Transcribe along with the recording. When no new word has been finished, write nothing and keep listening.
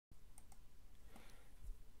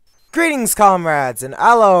Greetings, comrades, and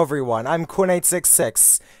hello, everyone. I'm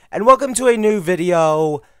Quint866, and welcome to a new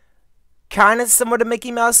video. Kinda similar to Mickey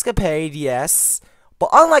Mousecapade, yes. But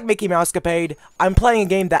unlike Mickey Mousecapade, I'm playing a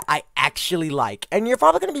game that I actually like. And you're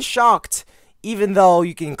probably gonna be shocked, even though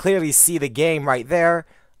you can clearly see the game right there.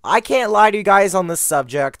 I can't lie to you guys on this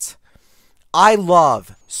subject. I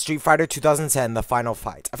love Street Fighter 2010, The Final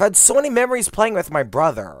Fight. I've had so many memories playing with my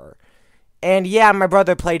brother. And yeah, my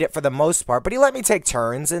brother played it for the most part, but he let me take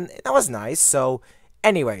turns, and that was nice. So,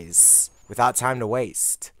 anyways, without time to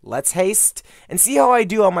waste, let's haste and see how I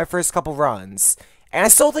do on my first couple runs. And I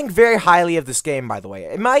still think very highly of this game, by the way.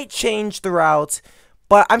 It might change throughout,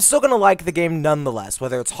 but I'm still going to like the game nonetheless,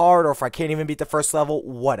 whether it's hard or if I can't even beat the first level,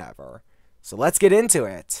 whatever. So let's get into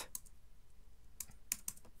it.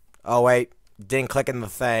 Oh, wait. Didn't click in the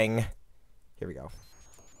thing. Here we go.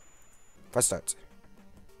 Press start.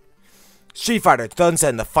 Street Fighter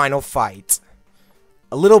 2010, The Final Fight.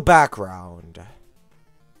 A little background.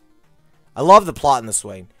 I love the plot in this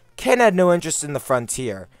way. Ken had no interest in the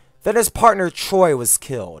frontier. Then his partner Troy was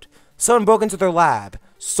killed. Someone broke into their lab,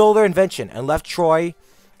 stole their invention, and left Troy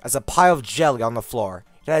as a pile of jelly on the floor.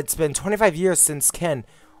 It had been 25 years since Ken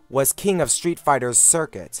was king of Street Fighter's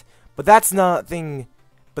circuit. But that's nothing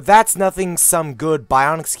some good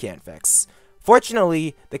bionics can't fix.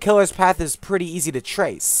 Fortunately, the killer's path is pretty easy to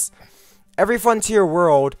trace. Every frontier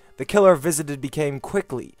world the killer visited became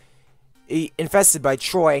quickly infested by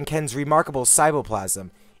Troy and Ken's remarkable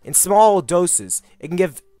cytoplasm. In small doses, it can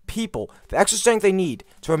give people the extra strength they need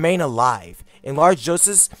to remain alive. In large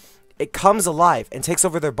doses, it comes alive and takes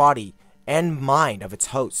over their body and mind of its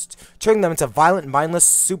host, turning them into violent, mindless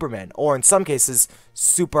supermen, or in some cases,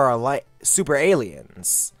 super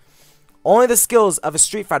aliens. Only the skills of a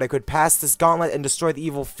Street Fighter could pass this gauntlet and destroy the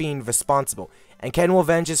evil fiend responsible, and Ken will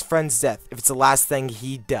avenge his friend's death if it's the last thing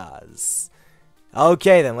he does.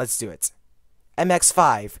 Okay then, let's do it.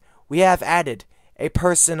 MX5, we have added a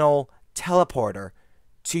personal teleporter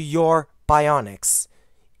to your bionics.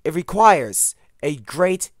 It requires a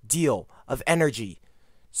great deal of energy,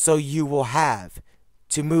 so you will have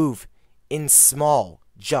to move in small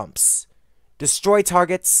jumps. Destroy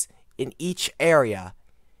targets in each area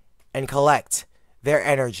and collect their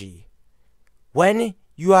energy. When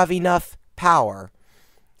you have enough power,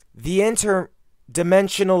 the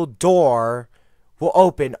interdimensional door will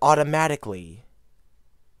open automatically.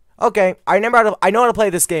 Okay, I know how to play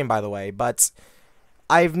this game, by the way, but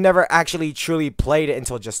I've never actually truly played it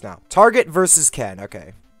until just now. Target versus Ken,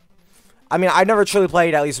 okay. I mean, I've never truly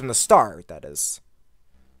played, at least from the start, that is.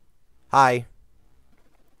 Hi.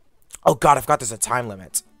 Oh god, I forgot there's a time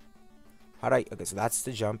limit. How do I... Okay, so that's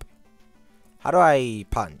the jump. How do I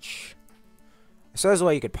punch? So there's a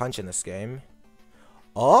way you could punch in this game.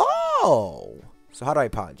 Oh! So how do I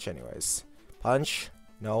punch, anyways? Punch?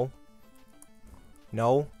 No.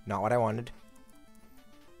 No, not what I wanted.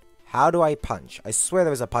 How do I punch? I swear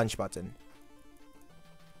there was a punch button.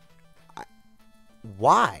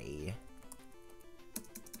 Why?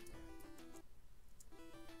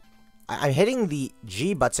 I'm hitting the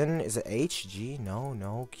G button. Is it H? G? No,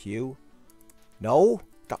 no. Q? No?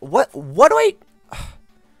 What do I...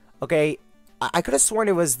 Okay, I could have sworn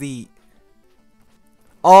it was the...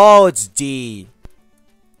 Oh, it's D.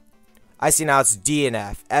 I see now, it's D and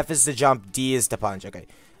F. F is to jump, D is to punch. Okay,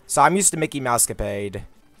 so I'm used to Mickey Mousecapade.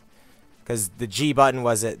 Because the G button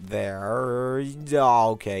wasn't there.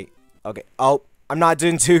 Oh, okay. Okay, oh, I'm not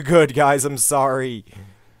doing too good, guys. I'm sorry.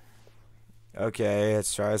 Okay,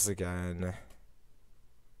 let's try this again.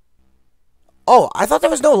 Oh, I thought there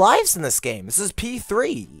was no lives in this game. This is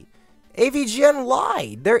P3. AVGN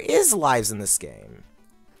lied. There is lives in this game.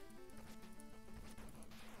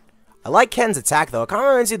 I like Ken's attack, though. It kind of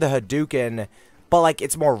reminds me of the Hadouken, but, like,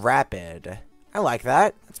 it's more rapid. I like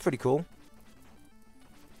that. That's pretty cool.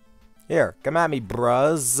 Here, come at me,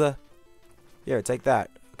 bruz. Here, take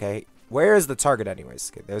that. Okay, where is the target,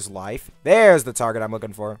 anyways? Okay, there's life. There's the target I'm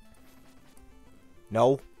looking for.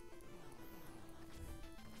 No.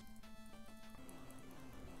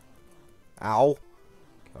 Ow.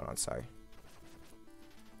 Hold on, sorry.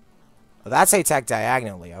 Oh, that's how you attack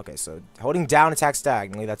diagonally. Okay, so holding down attacks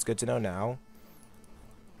diagonally. That's good to know now.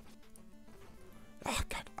 Oh,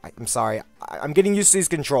 God. I'm sorry. I'm getting used to these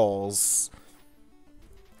controls.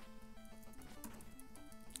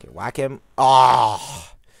 Okay, whack him.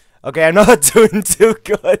 Oh. Okay, I'm not doing too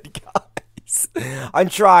good, guys. I'm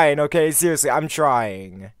trying, okay? Seriously, I'm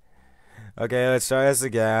trying. Okay, let's try this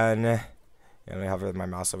again. Yeah, let me hover my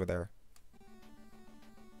mouse over there.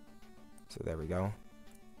 So there we go.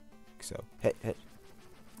 So, hit.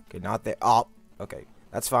 Okay, not there. Oh, okay.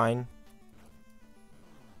 That's fine.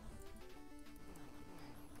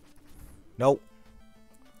 Nope.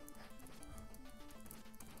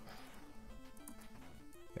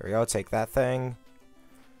 There we go. Take that thing.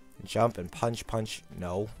 Jump and punch, punch.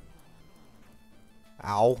 No.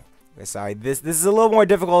 Ow. Okay, sorry. This is a little more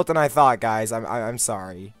difficult than I thought, guys. I'm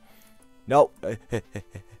sorry. Nope.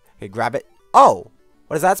 Okay, grab it. Oh!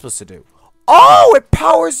 What is that supposed to do? Oh! It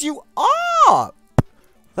powers you up!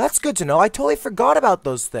 That's good to know. I totally forgot about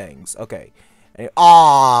those things. Okay.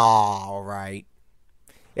 Alright.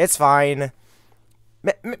 It's fine.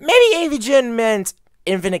 Maybe AVGN meant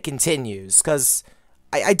infinite continues, because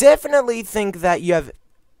I definitely think that you have...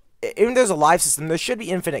 Even if there's a live system, there should be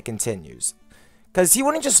infinite continues. Because he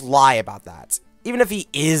wouldn't just lie about that. Even if he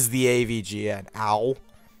is the AVGN. Ow.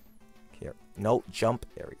 Here. No, jump.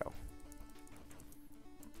 There we go.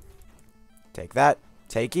 Take that.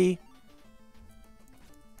 Takey.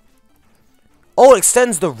 Oh, it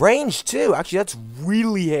extends the range, too. Actually, that's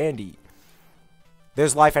really handy.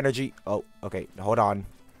 There's life energy. Oh, okay. Hold on.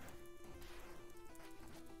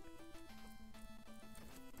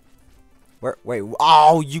 Wait.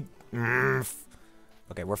 Oh, you...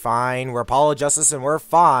 Okay, we're fine. We're Apollo Justice, and we're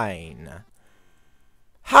fine.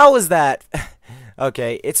 How is that?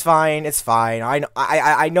 Okay, it's fine. It's fine.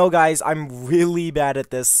 I know, guys. I'm really bad at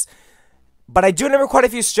this. But I do remember quite a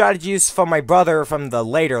few strategies from my brother from the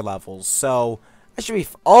later levels. So, I should be...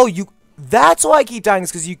 Oh, you... That's why I keep dying,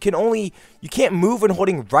 is because you can't move when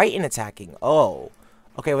holding right and attacking. Oh.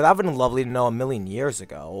 Okay, well, that would have been lovely to know a million years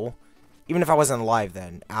ago. Even if I wasn't alive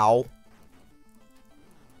then. Ow.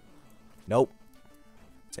 Nope.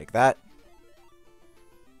 Take that.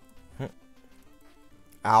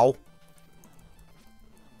 Ow.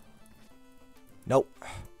 Nope.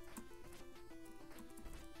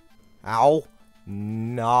 Ow.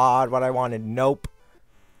 Not what I wanted. Nope.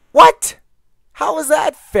 What? How is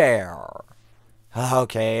that fair?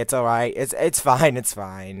 Okay, it's alright. It's fine. It's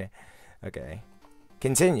fine. Okay.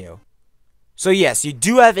 Continue. So yes, you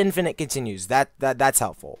do have infinite continues. That's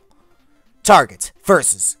helpful. Target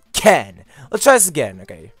versus Ken. Let's try this again.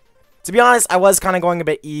 Okay. To be honest, I was kind of going a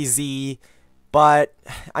bit easy, but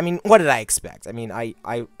I mean, what did I expect? I mean, I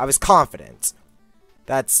was confident.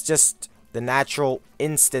 That's just the natural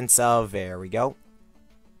instance of... There we go.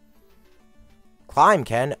 Climb,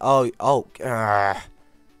 Ken. Oh. Okay,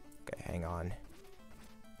 hang on.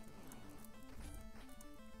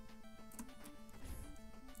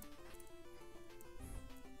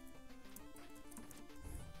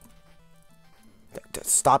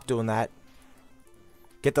 Stop doing that.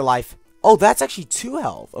 Get the life. Oh, that's actually 2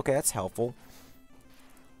 health. Okay, that's helpful.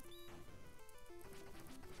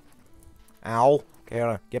 Ow. Okay,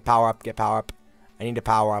 hold on. Get power up. Get power up. I need a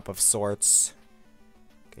power up of sorts.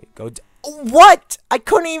 Okay, go. What? I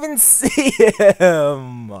couldn't even see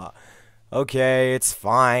him. Okay, it's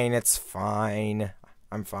fine. It's fine.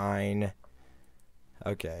 I'm fine.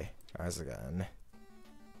 Okay, try this again.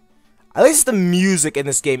 At least the music in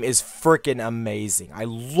this game is freaking amazing. I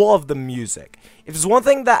love the music. If there's one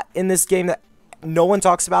thing that in this game that no one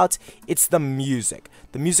talks about, it's the music.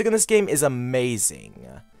 The music in this game is amazing.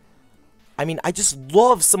 I mean, I just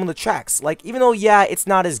love some of the tracks. Like, even though, yeah, it's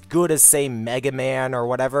not as good as, say, Mega Man or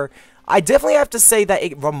whatever, I definitely have to say that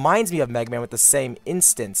it reminds me of Mega Man with the same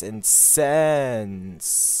instance and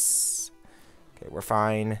sense. Okay, we're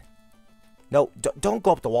fine. No, don't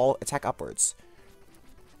go up the wall. Attack upwards.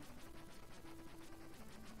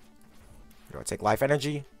 You want to take life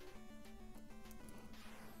energy?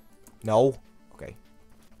 No? Okay.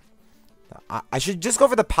 I should just go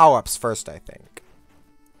for the power-ups first, I think.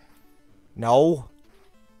 No?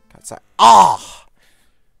 God, sorry. Ah!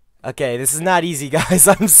 Okay, this is not easy, guys.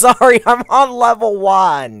 I'm sorry. I'm on level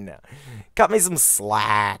 1. Cut me some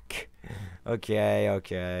slack.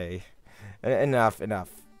 Okay. Enough.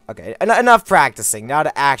 Okay, enough practicing. Now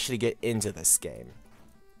to actually get into this game.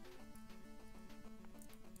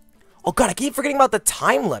 Oh god, I keep forgetting about the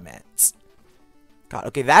time limits. God,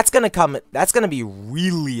 okay, that's gonna be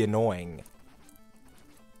really annoying.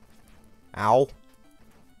 Ow.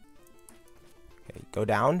 Okay, go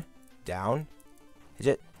down. Down. Is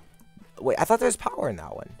it? Wait, I thought there was power in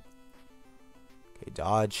that one. Okay,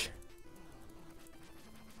 dodge.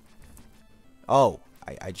 Oh,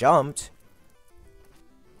 I jumped.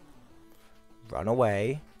 Run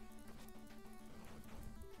away.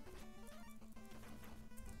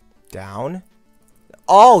 Down.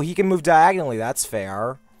 Oh, he can move diagonally. That's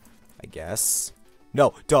fair. I guess.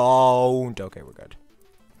 No, don't. Okay, we're good.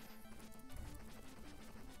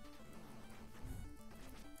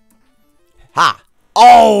 Ha!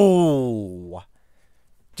 Oh!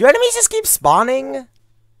 Do enemies just keep spawning?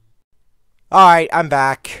 Alright, I'm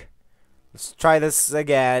back. Let's try this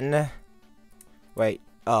again. Wait,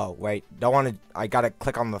 Oh, wait. Don't want to... I gotta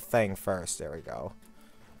click on the thing first. There we go.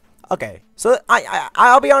 Okay. So,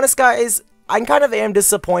 I'll be honest, guys. I kind of am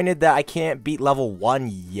disappointed that I can't beat level 1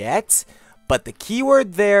 yet. But the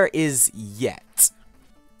keyword there is yet.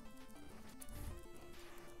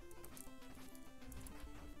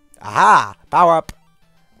 Aha! Power up.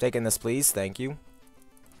 Taking this, please. Thank you.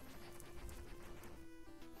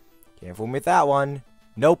 Can't fool me with that one.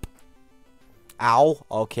 Nope. Ow.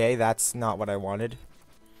 Okay, that's not what I wanted.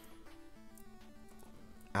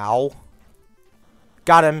 Ow.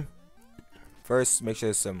 Got him. First, make sure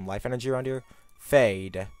there's some life energy around here.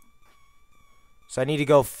 Fade. So I need to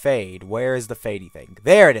go fade. Where is the fadey thing?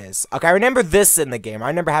 There it is. Okay, I remember this in the game. I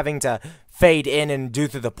remember having to fade in and do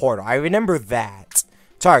through the portal. I remember that.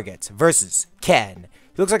 Target versus Ken.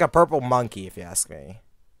 He looks like a purple monkey, if you ask me.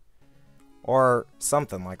 Or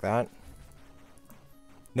something like that.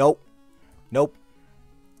 Nope. Nope.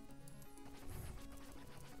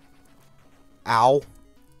 Ow.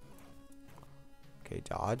 Okay,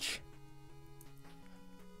 dodge.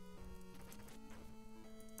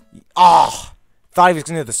 Oh! Thought he was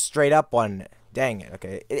gonna do the straight up one. Dang it.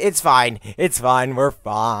 Okay, it's fine. It's fine. We're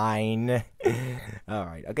fine.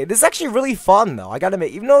 Alright. Okay, this is actually really fun, though. I gotta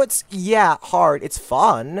admit, even though it's, yeah, hard, it's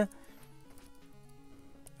fun.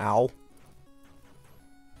 Ow.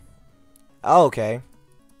 Oh, okay.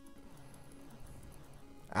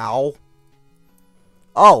 Ow.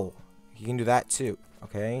 Oh! You can do that, too.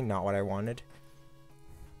 Okay, not what I wanted.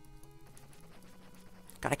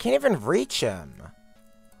 God, I can't even reach him.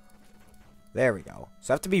 There we go.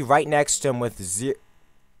 So I have to be right next to him with zero.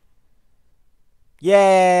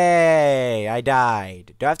 Yay! I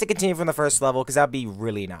died. Do I have to continue from the first level? Because that would be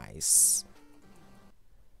really nice.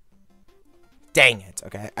 Dang it.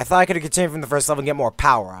 Okay. I thought I could have continued from the first level and get more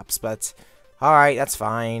power-ups, but... Alright, that's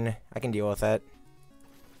fine. I can deal with it.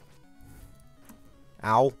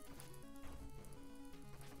 Ow.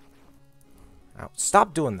 Ow.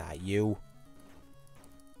 Stop doing that, you.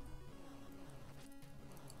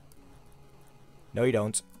 No, you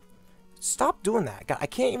don't. Stop doing that. God, I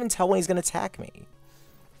can't even tell when he's going to attack me.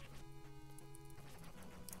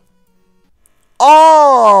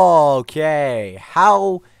 Oh, okay.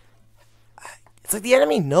 How... It's like the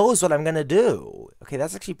enemy knows what I'm going to do. Okay,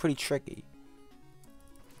 that's actually pretty tricky.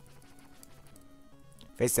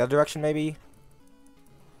 Face the other direction, maybe?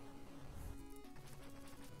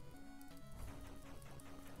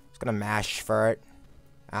 Just going to mash for it.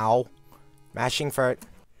 Ow. Mashing for it.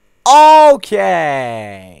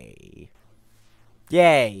 Okay.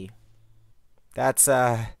 Yay. That's,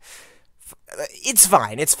 it's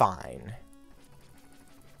fine. It's fine.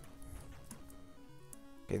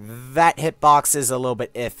 Okay, that hitbox is a little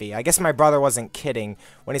bit iffy. I guess my brother wasn't kidding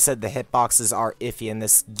when he said the hitboxes are iffy in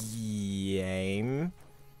this game.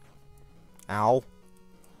 Ow.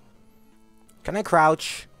 Can I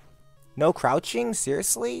crouch? No crouching?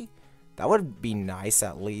 Seriously? That would be nice,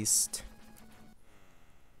 at least.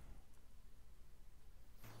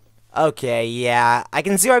 Okay, yeah. I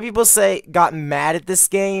can see why people got mad at this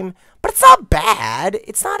game, but it's not bad.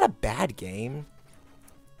 It's not a bad game.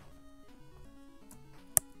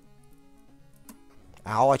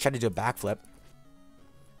 Ow, I tried to do a backflip.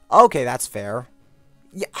 Okay, that's fair.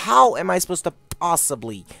 Yeah, how am I supposed to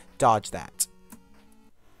possibly dodge that?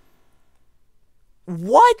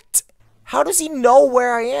 What? How does he know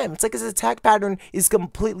where I am? It's like his attack pattern is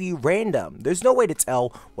completely random. There's no way to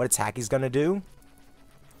tell what attack he's gonna do.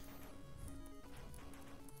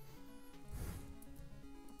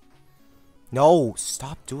 No,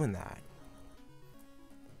 stop doing that.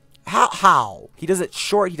 How? He does it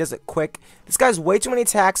short, he does it quick. This guy's way too many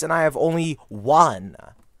attacks, and I have only one.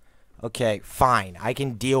 Okay, fine. I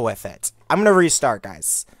can deal with it. I'm gonna restart,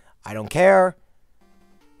 guys. I don't care.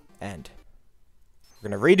 And we're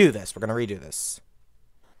gonna redo this. We're gonna redo this.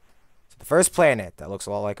 So the first planet that looks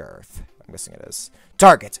a lot like Earth. I'm guessing it is.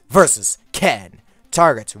 Target versus Ken.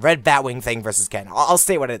 Target, red batwing thing versus Ken. I'll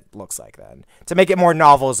state what it looks like then. To make it more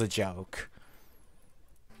novel as a joke.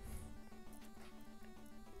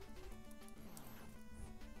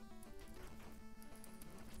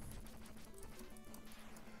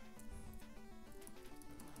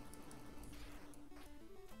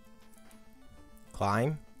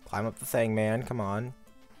 Climb. Climb up the thing, man. Come on.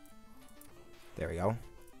 There we go.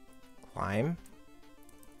 Climb.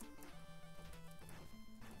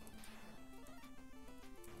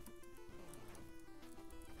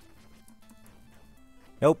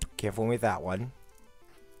 Nope. Can't fool me with that one.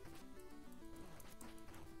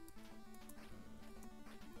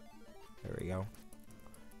 There we go.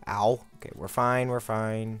 Ow. Okay, we're fine. We're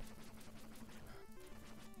fine.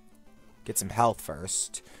 Get some health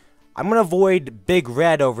first. I'm gonna avoid Big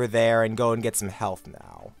Red over there and go and get some health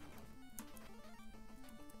now.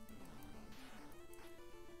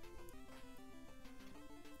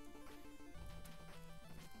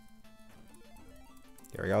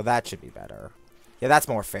 There we go. That should be better. Yeah, that's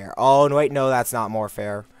more fair. Oh, no, wait, no, that's not more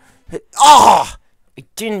fair. Oh! I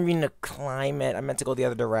didn't mean to climb it. I meant to go the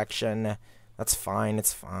other direction. That's fine.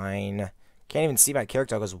 It's fine. Can't even see my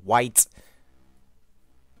character because white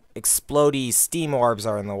explodey steam orbs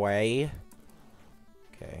are in the way.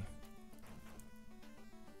 Okay.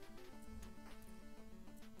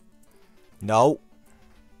 No.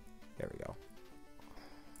 There we go.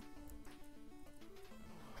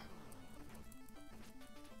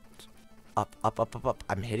 Up, up, up, up, up.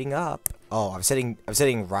 I'm hitting up. Oh, I'm sitting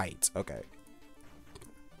right. Okay.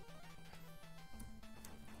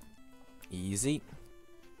 Easy.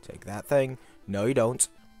 Take that thing. No, you don't.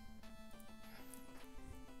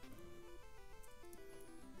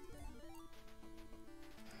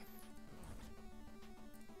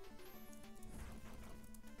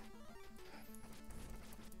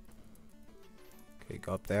 Okay,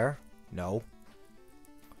 go up there. No.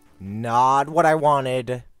 Not what I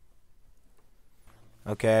wanted.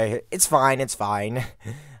 Okay, it's fine, it's fine.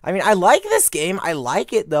 I mean, I like this game. I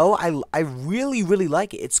like it, though. I really, really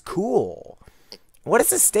like it. It's cool. What is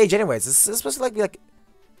this stage, anyways? Is this supposed to, like,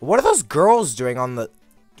 what are those girls doing on the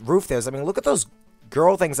roof there? I mean, look at those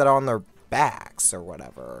girl things that are on their backs or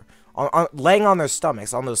whatever. Laying on their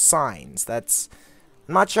stomachs, on those signs. That's...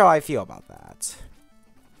 I'm not sure how I feel about that.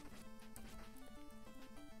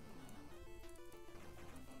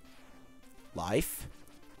 Life.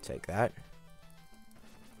 Take that.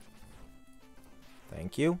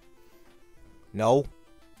 Thank you. No.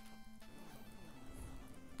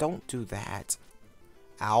 Don't do that.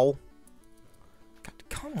 Ow. God,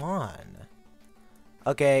 come on.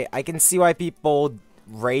 Okay, I can see why people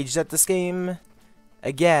raged at this game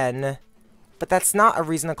again, but that's not a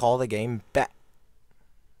reason to call the game bad.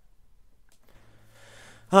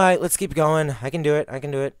 Alright, let's keep going. I can do it. I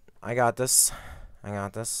can do it. I got this. I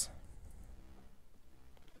got this.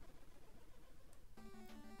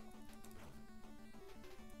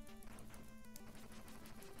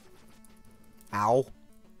 Ow.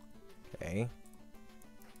 Okay.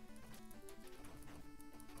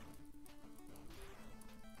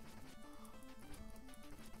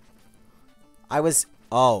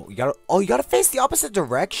 Oh, you gotta face the opposite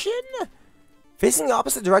direction? Facing the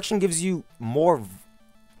opposite direction gives you more,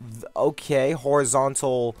 okay,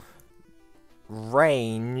 horizontal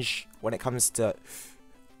range when it comes to,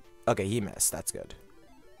 okay, he missed, that's good.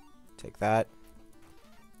 Take that.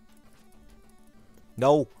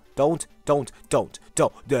 No. Don't.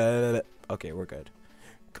 Okay, we're good.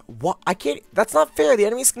 What? I can't. That's not fair. The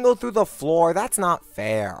enemies can go through the floor. That's not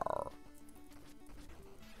fair.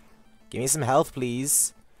 Give me some health,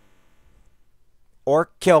 please. Or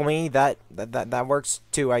kill me. That works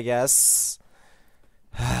too, I guess.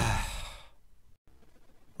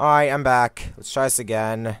 Alright, I'm back. Let's try this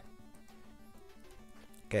again.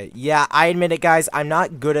 Okay, yeah, I admit it, guys. I'm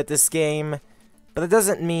not good at this game. But it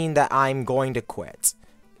doesn't mean that I'm going to quit.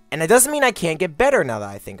 And it doesn't mean I can't get better now that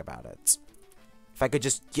I think about it. If I could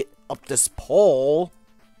just get up this pole.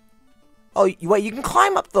 Oh, wait, you can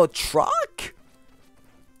climb up the truck?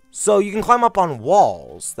 So you can climb up on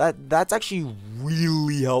walls. That's actually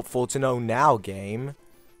really helpful to know now, game.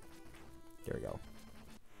 There we go.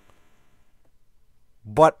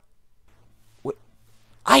 But wait,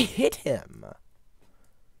 I hit him.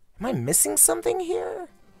 Am I missing something here?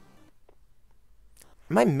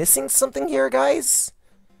 Am I missing something here, guys?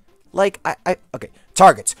 Like, okay.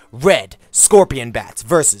 Targets, red, scorpion bats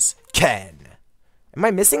versus Ken. Am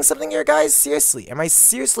I missing something here, guys? Seriously, am I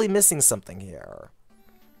seriously missing something here?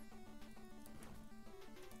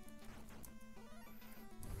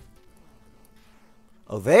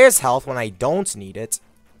 Oh, there's health when I don't need it.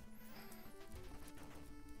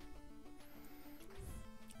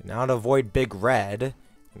 Now to avoid Big Red,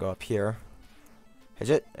 go up here. Hitch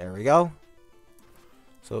it. There we go.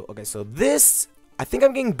 So, okay, so this... I think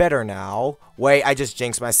I'm getting better now. Wait, I just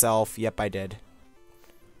jinxed myself. Yep, I did.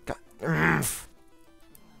 God.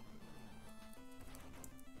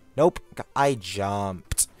 Nope. I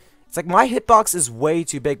jumped. It's like my hitbox is way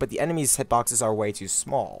too big, but the enemy's hitboxes are way too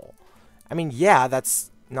small. I mean, yeah,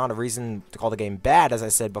 that's not a reason to call the game bad, as I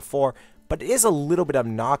said before, but it is a little bit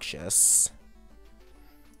obnoxious.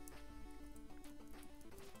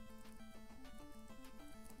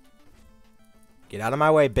 Get out of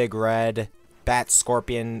my way, Big Red. Bat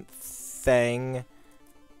scorpion thing.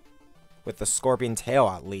 With the scorpion tail,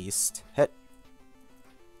 at least. Hit.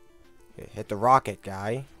 Okay, hit the rocket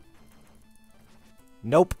guy.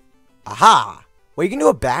 Nope. Aha! Well, you can do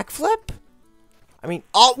a backflip? I mean,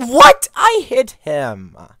 oh, what? I hit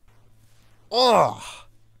him. Ugh.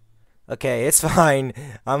 Okay, it's fine.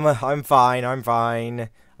 I'm fine. I'm fine.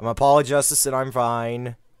 I'm apologist and I'm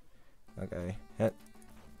fine. Okay. Hit.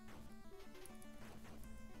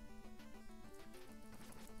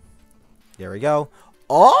 There we go.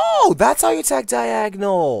 Oh, that's how you attack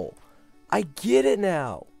diagonal. I get it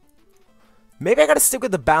now. Maybe I gotta stick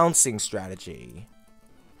with the bouncing strategy.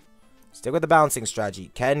 Stick with the bouncing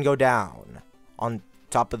strategy. Can go down on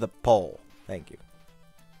top of the pole. Thank you.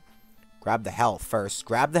 Grab the health first.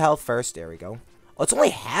 Grab the health first. There we go. Oh, it's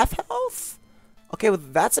only half health? Okay, well,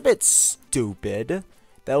 that's a bit stupid.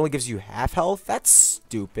 That only gives you half health? That's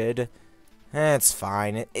stupid. It's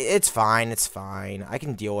fine. It's fine. It's fine. I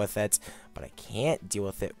can deal with it. But I can't deal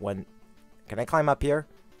with it when... Can I climb up here?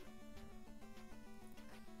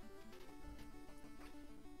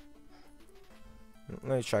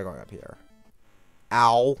 Let me try going up here.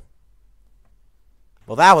 Ow.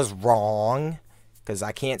 Well, that was wrong. Because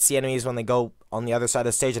I can't see enemies when they go on the other side of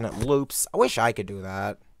the stage and it loops. I wish I could do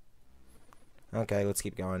that. Okay, let's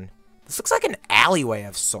keep going. This looks like an alleyway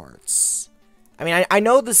of sorts. I mean, I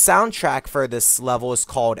know the soundtrack for this level is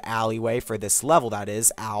called Alleyway. For this level, that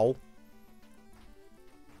is. Ow.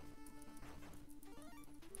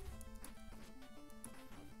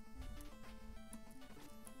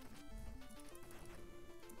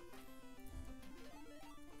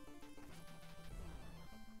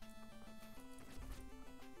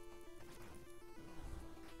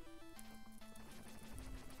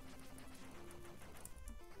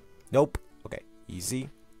 Nope. Okay, easy.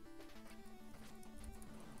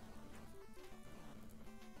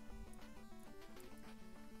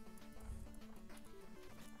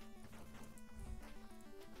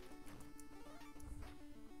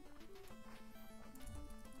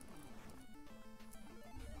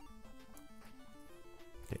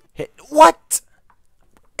 Hit. What?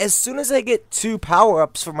 As soon as I get 2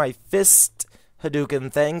 power-ups for my fist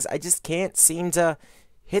Hadouken things, I just can't seem to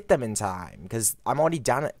hit them in time, because I'm already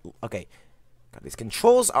down at... Okay. God, these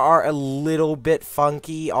controls are a little bit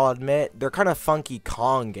funky, I'll admit. They're kind of Funky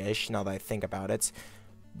Kong-ish, now that I think about it.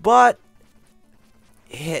 But...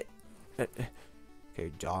 Hit...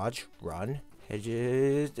 Okay, dodge, run,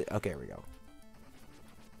 hedges... Okay, here we go.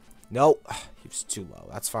 Nope. He was too low.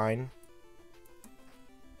 That's fine.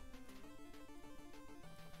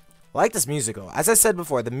 I like this music, though. As I said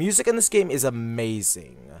before, the music in this game is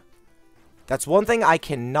amazing. That's one thing I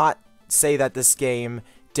cannot say that this game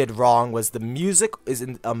did wrong, was the music is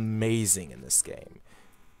amazing in this game.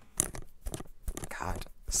 God,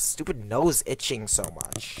 stupid nose itching so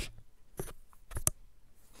much.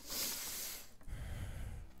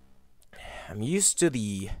 I'm used to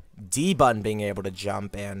the D button being able to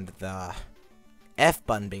jump and the F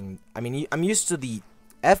button being... I mean, I'm used to the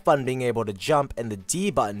F button being able to jump and the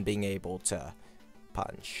D button being able to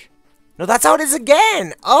punch. No, that's how it is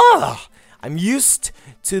again! Ugh! I'm used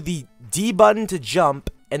to the D button to jump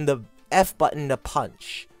and the F button to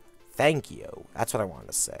punch. Thank you. That's what I wanted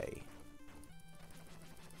to say.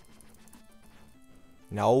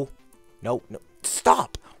 No. No, no.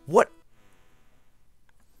 Stop! What?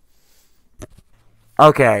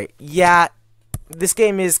 Okay, yeah. This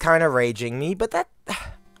game is kind of raging me, but that...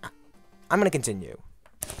 I'm gonna continue.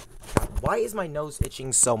 Why is my nose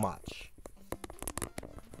itching so much?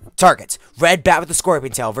 Targets. Red Bat with the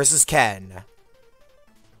Scorpion Tail versus Ken.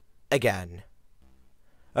 Again.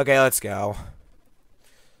 Okay, let's go.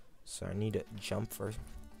 So I need to jump first.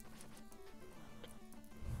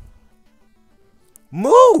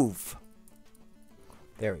 Move!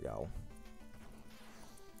 There we go.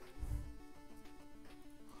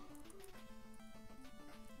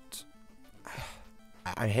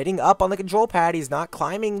 I'm hitting up on the control pad. He's not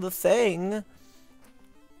climbing the thing.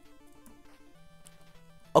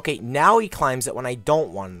 Okay, now he climbs it when I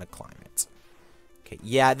don't want him to climb it. Okay,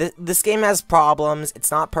 yeah, this game has problems. It's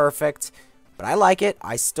not perfect, but I like it.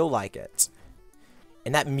 I still like it.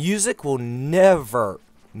 And that music will never,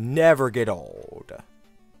 never get old.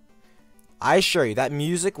 I assure you, that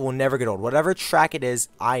music will never get old. Whatever track it is,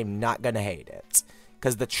 I'm not going to hate it.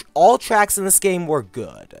 Because all tracks in this game were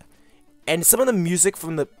good. And some of the music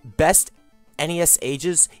from the best NES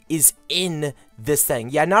ages is in this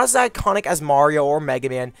thing. Yeah, not as iconic as Mario or Mega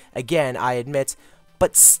Man, again, I admit,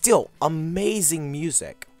 but still, amazing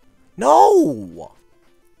music. No!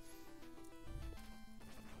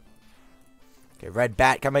 Okay, Red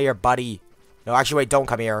Bat, come here, buddy. No, actually, wait, don't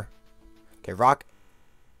come here. Okay,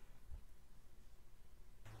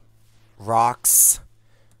 Rocks.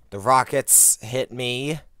 The rockets hit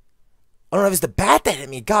me. Oh no, it was the bat that hit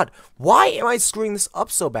me. God, why am I screwing this up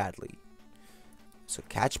so badly? So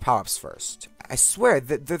catch power-ups first. I swear,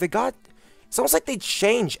 they got... It's almost like they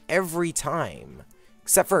change every time.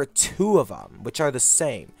 Except for 2 of them, which are the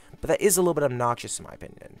same. But that is a little bit obnoxious in my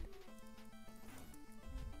opinion.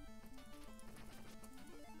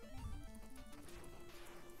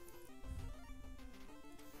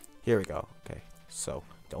 Here we go. Okay, so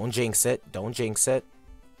don't jinx it. Don't jinx it.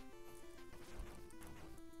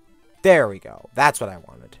 There we go. That's what I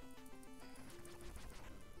wanted.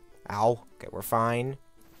 Ow. Okay, we're fine.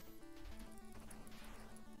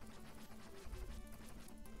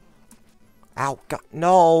 Ow. God.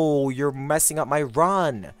 No, you're messing up my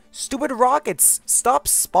run. Stupid rockets. Stop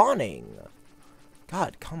spawning.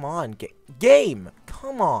 God, come on. Game.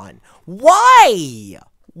 Come on. Why?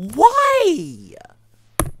 Why?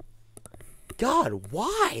 God,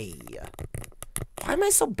 why? Why am I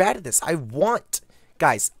so bad at this?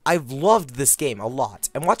 Guys, I've loved this game a lot,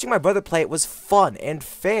 and watching my brother play it was fun and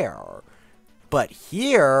fair. But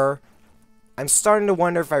here, I'm starting to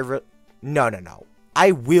wonder if No.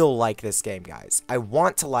 I will like this game, guys. I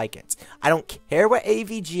want to like it. I don't care what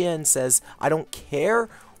AVGN says. I don't care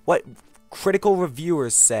what critical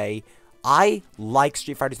reviewers say. I like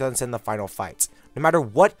Street Fighter 2007 The Final Fight, no matter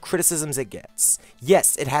what criticisms it gets.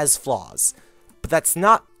 Yes, it has flaws, but that's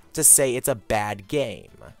not to say it's a bad game.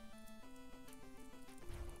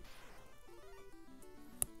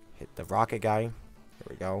 Hit the rocket guy. There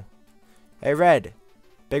we go. Hey, Red.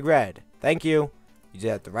 Big Red. Thank you. You did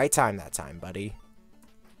it at the right time that time, buddy.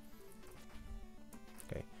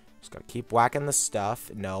 Okay. Just gotta keep whacking the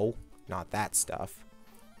stuff. No. Not that stuff.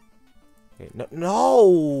 Okay.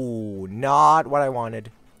 No. Not what I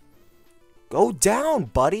wanted. Go down,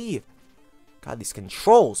 buddy. God, these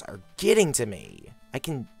controls are getting to me. I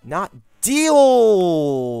can not deal.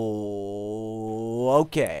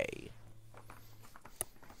 Okay.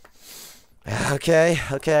 Okay,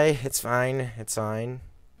 it's fine, I'm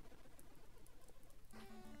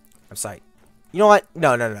sorry. You know what?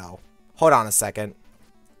 No. Hold on a second.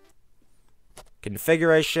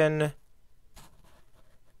 Configuration.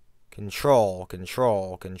 Control.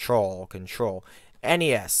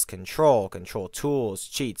 NES, control, tools,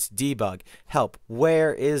 cheats, debug, help.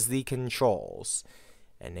 Where is the controls?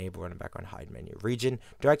 Enable run and background hide menu. Region,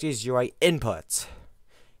 directories, UI, input.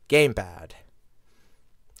 Gamepad.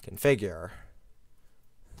 Configure.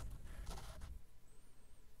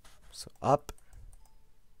 So up.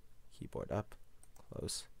 Keyboard up.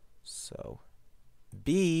 Close. So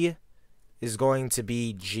B is going to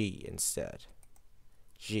be G instead.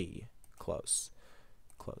 G. Close.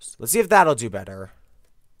 Close. Let's see if that'll do better.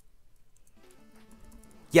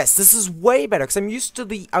 Yes, this is way better because I'm used to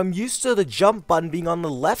the jump button being on the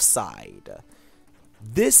left side.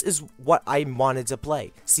 This is what I wanted to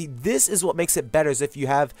play. See, this is what makes it better, is if you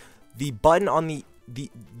have the button on the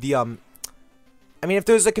I mean, if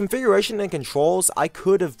there's a configuration and controls, I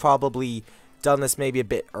could have probably done this maybe a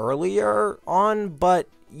bit earlier on, but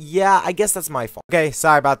yeah, I guess that's my fault. Okay,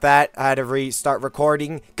 sorry about that. I had to restart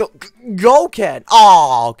recording. Go, Ken.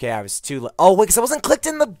 Oh, okay, I was too late. Oh, wait, because I wasn't clicked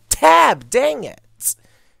in the tab. Dang it.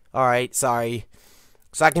 Alright, sorry.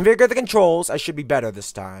 So I configured the controls. I should be better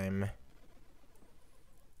this time.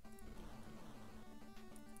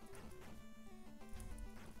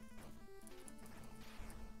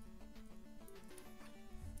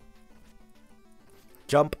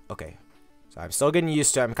 Jump. Okay. So I'm still getting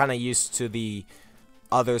used to it. I'm kind of used to the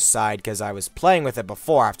other side because I was playing with it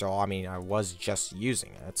before, after all. I mean, I was just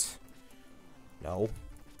using it. No.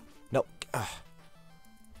 No.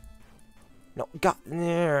 No. God.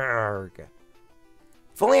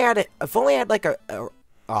 If only I had like I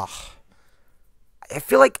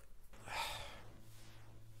feel like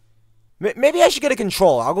maybe I should get a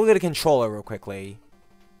controller. I'll go get a controller real quickly.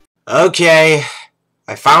 Okay.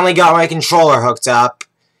 I finally got my controller hooked up,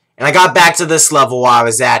 and I got back to this level while I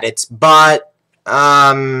was at it, but,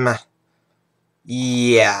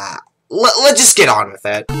 yeah. Let's just get on with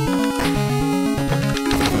it.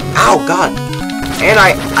 Ow, God. And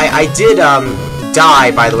I did,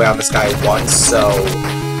 die, by the way, on this guy once, so,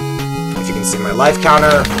 if you can see my life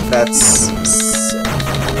counter, that's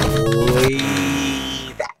simply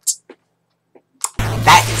that.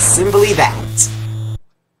 That is simply that.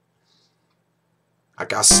 I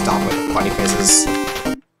gotta stop with the funny faces.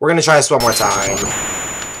 We're gonna try this one more time.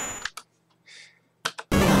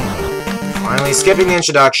 Finally skipping the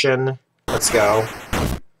introduction. Let's go.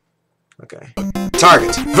 Okay.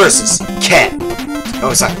 Target versus Ken.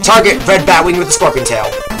 Oh, sorry. Target Red Batwing with the Scorpion Tail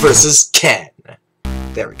versus Ken.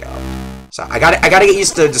 There we go. So I gotta get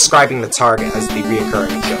used to describing the target as the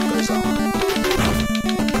reoccurring jokers are.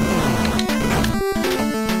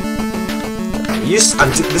 This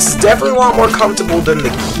is definitely a lot more comfortable than the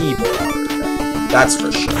keyboard. That's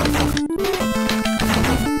for sure.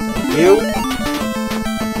 You?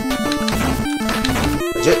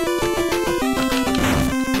 Legit?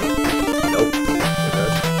 Nope.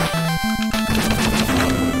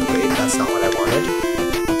 Wait, that's not what I wanted.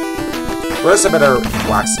 First, I better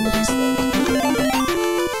wax some of these things.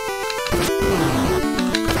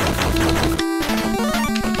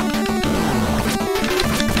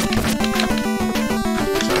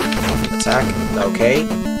 Attack. Okay.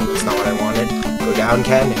 That's not what I wanted. Go down,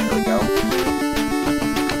 Ken. There we go.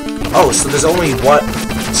 Oh, so there's only, what,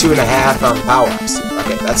 2.5 power-ups.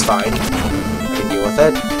 Okay, that's fine. I can deal with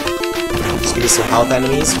it. Just give me some health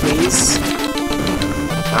enemies, please.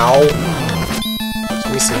 Ow. Just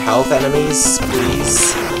give me some health enemies,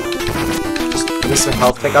 please. Just give me some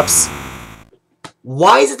health pickups.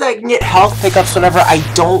 Why is it that I can get health pickups whenever I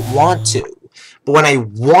don't want to? But when I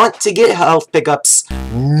want to get health pickups,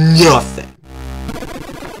 nothing.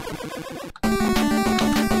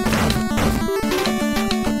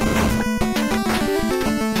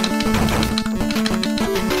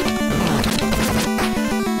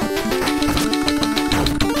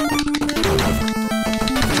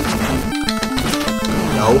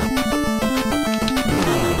 No.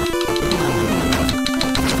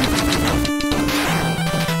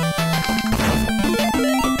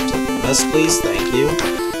 Yes, please, thank you.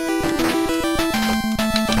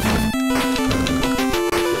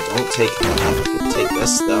 Don't take that. Take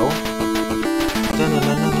this, though.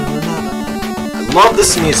 I love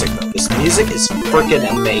this music, though. This music is freaking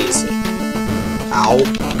amazing. Ow.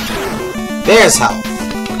 There's health.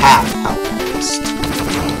 Half health, at least.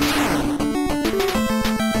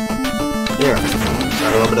 Here.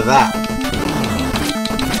 Got a little bit of that.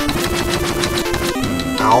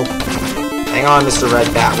 Ow. Hang on, Mr. Red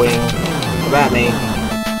Batwing. Come at me.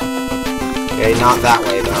 Okay, not that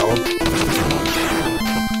way, though.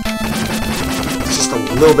 It's just a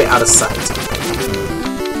little bit out of sight.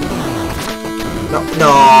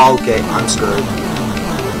 No, okay, I'm screwed.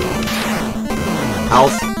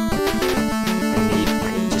 Health. I need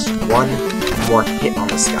just one more hit on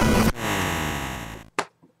this guy.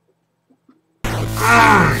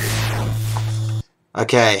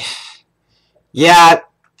 Okay. Yeah,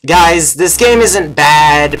 guys, this game isn't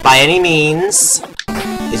bad by any means.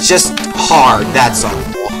 It's just hard, that's all.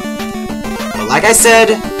 But like I said,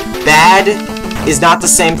 bad is not the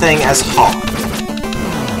same thing as hard.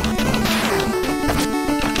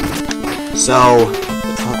 So,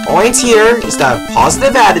 the point here is to have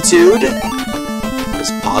positive attitude,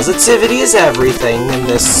 because positivity is everything in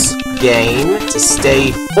this game, to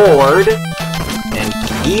stay forward, and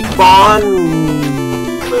keep on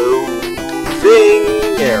moving.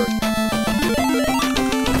 There we go.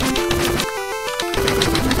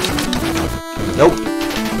 Nope.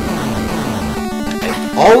 I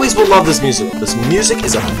always will love this music. This music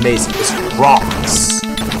is amazing. This rocks.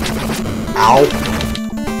 Ow.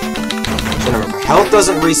 Remember, my health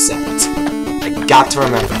doesn't reset. I got to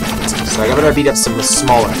remember that. So I gotta beat up some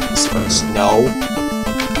smaller enemies first. No.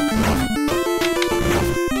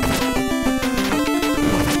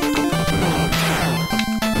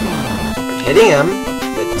 I'm hitting him.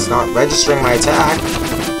 It's not registering my attack.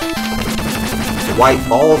 The white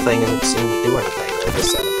ball thing doesn't seem to do anything with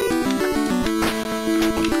this enemy.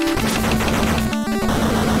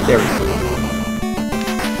 There we go.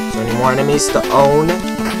 Is there any more enemies to own?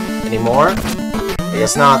 Any more? I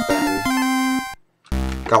guess not then.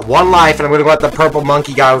 Got one life and I'm gonna let the purple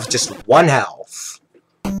monkey guy with just 1 health.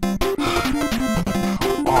 Come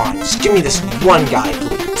on, just give me this one guy,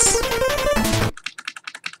 please.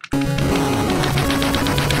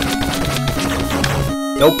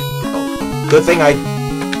 Nope. Oh, good thing I...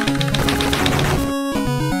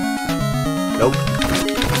 Nope.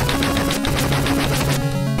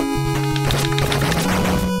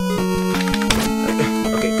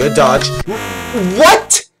 Okay, good dodge.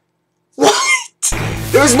 What? What?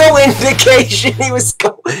 There was no indication he was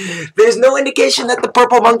There's no indication that the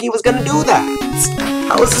purple monkey was gonna do that.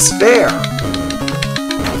 How is this fair?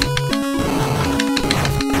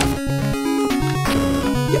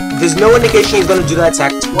 There's no indication he's gonna do that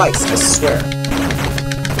attack twice, I swear.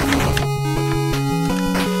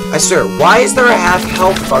 I swear, why is there a half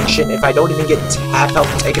health function if I don't even get half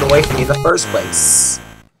health taken away from me in the first place?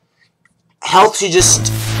 Health should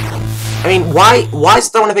just... I mean, why is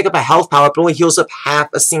it that when I pick up a health power up, it only heals up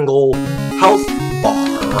half a single health bar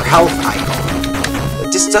or health icon?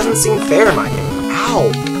 It just doesn't seem fair in my opinion.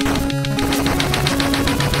 Ow!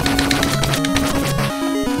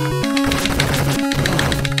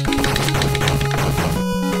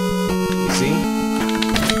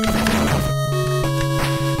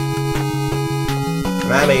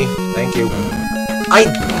 Come at me. Thank you.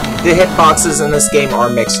 The hitboxes in this game are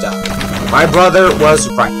mixed up. My brother was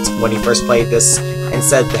right when he first played this and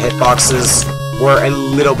said the hitboxes were a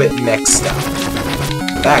little bit mixed up.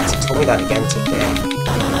 In fact, he told me that again today.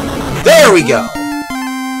 There we go!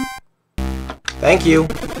 Thank you.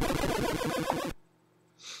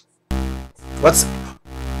 What's...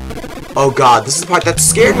 Oh god, this is the part that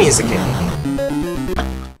scared me as a kid.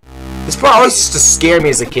 This part always used to scare me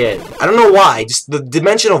as a kid. I don't know why, just the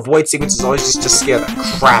dimensional void sequences always used to scare the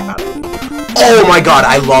crap out of me. Oh my god,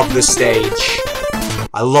 I love this stage.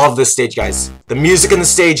 I love this stage, guys. The music in the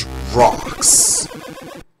stage rocks.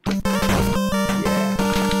 Yeah.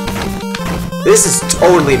 This is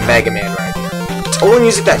totally Mega Man right here. Totally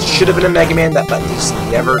music that should have been a Mega Man that just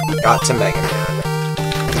never got to Mega Man.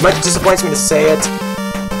 As much disappoints me to say it.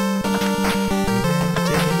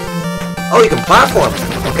 Oh, you can platform.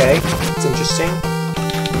 Okay, that's interesting.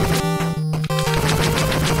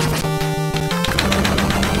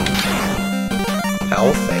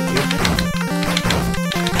 Health, thank you.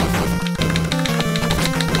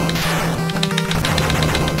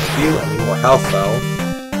 I need more health, though.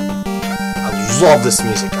 I love this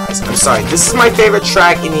music, guys. I'm sorry, this is my favorite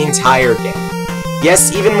track in the entire game.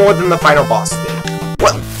 Yes, even more than the final boss did.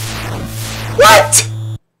 What? What?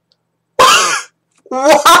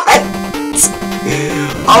 What?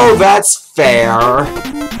 Oh, that's fair.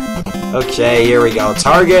 Okay, here we go.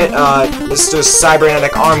 Target, Mr.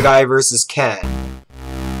 Cybernetic Arm Guy versus Ken.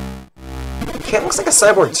 Ken looks like a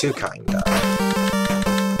cyborg too, kinda.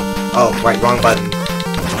 Oh, right, wrong button.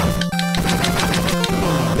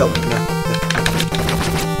 No, no.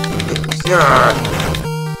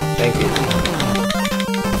 Thank you.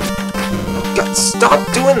 God,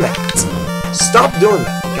 stop doing that! Stop doing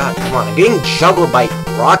that! God, come on, I'm getting juggled by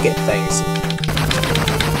rocket things.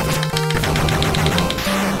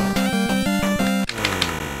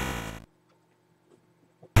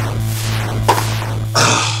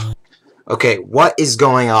 Okay, what is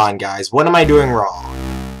going on, guys? What am I doing wrong?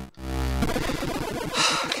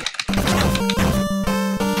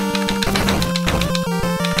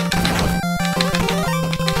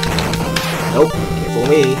 Nope, can't fool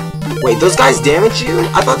me. Wait, those guys damage you?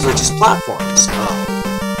 I thought those were just platforms.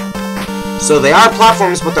 Oh. So they are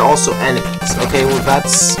platforms, but they're also enemies. Okay, well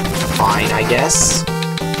that's fine, I guess.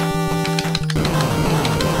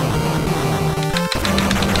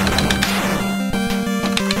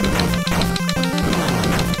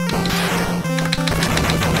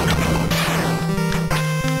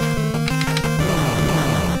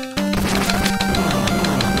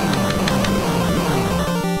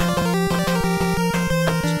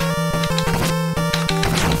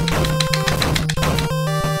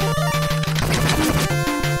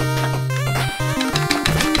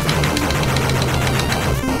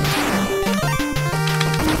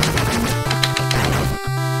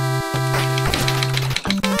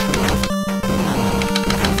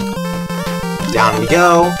 Down we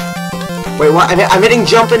go. Wait, what? I'm hitting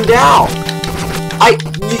jumping down.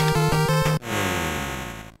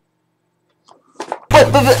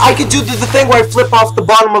 But I could do the thing where I flip off the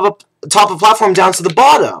bottom of the top of the platform down to the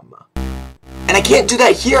bottom. And I can't do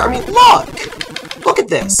that here. I mean, look. Look at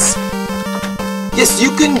this. Yes,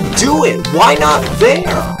 you can do it. Why not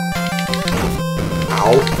there?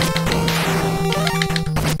 Ow.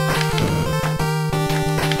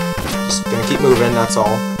 Just gonna keep moving, that's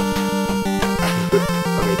all.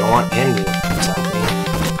 Okay, don't want him to attack me.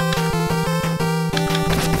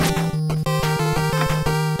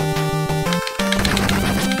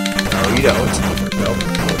 No, you don't. There we go.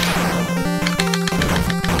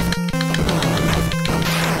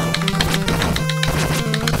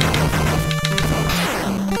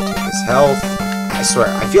 Take his health. I swear,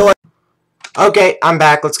 I feel like... Okay, I'm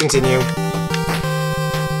back. Let's continue.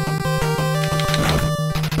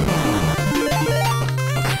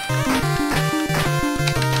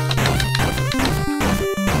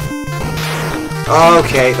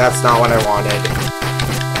 Okay, that's not what I wanted.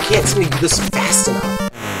 I can't seem to do this fast enough.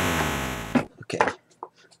 Okay.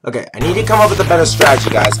 Okay, I need to come up with a better strategy,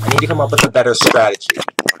 guys. I need to come up with a better strategy.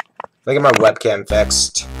 Look at my webcam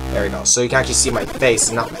fixed. There we go. So you can actually see my face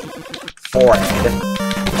and not my forehead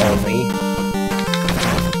only.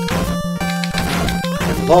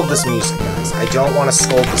 I love this music, guys. I don't want to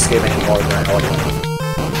scold this game anymore than I already.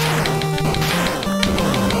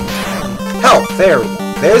 Health, there we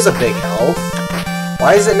go. There's a big health.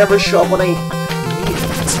 Why does it never show up when I need it?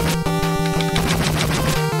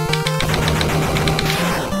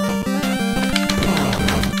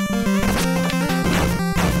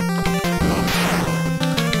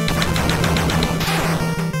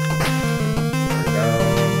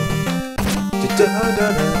 There we go. Go,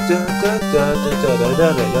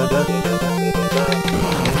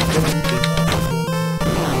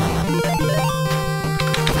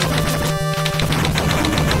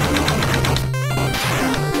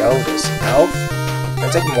 there's some health. Can I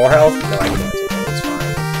take more health? No, I can't. It's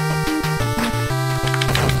fine.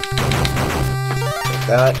 Take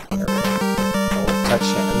that. There we go. Don't touch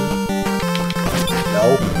him.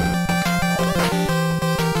 Nope.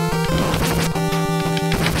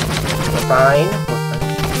 We're fine.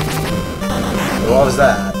 What was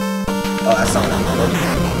that? Oh, that's not what I wanted.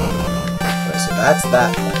 Okay, so that's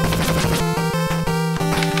that thing.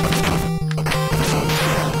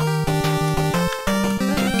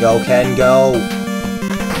 Go, Ken, go!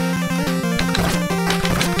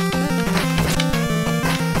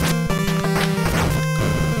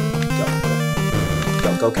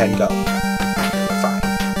 Go, Ken, go. We're fine.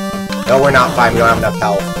 No, we're not fine. We don't have enough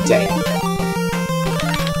health. Dang it.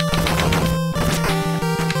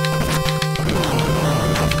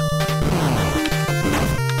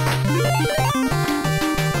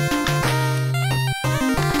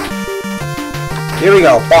 Here we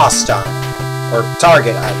go, boss time. Or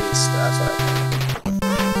target, at least. That's what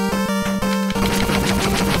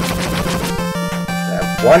I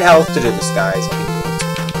have 1 health to do this, guys.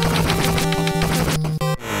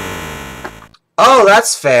 Oh,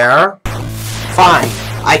 that's fair. Fine.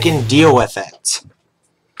 I can deal with it.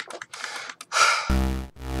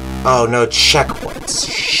 Oh, no checkpoints.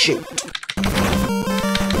 Shoot.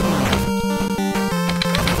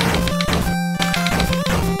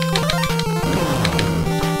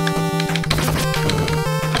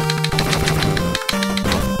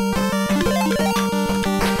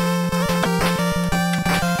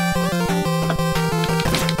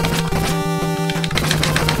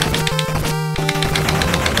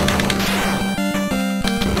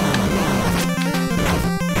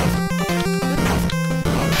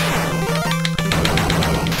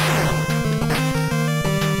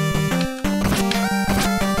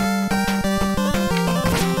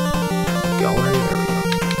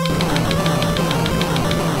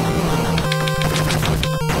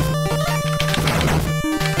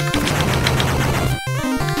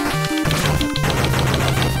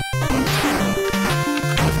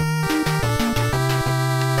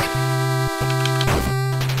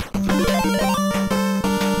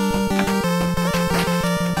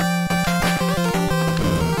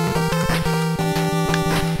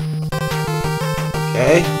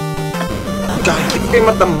 Okay. God, I keep forgetting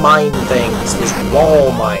about the mine things. These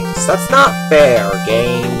wall mines. That's not fair,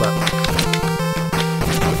 game.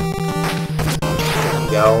 There we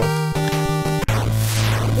go.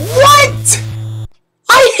 What?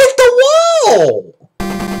 I hit the wall!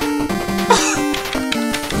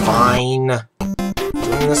 Fine.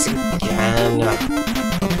 Doing this again.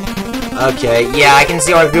 Okay, yeah, I can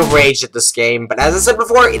see why people raged at this game, but as I said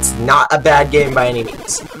before, it's not a bad game by any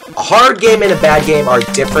means. A hard game and a bad game are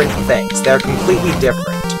different things. They're completely different.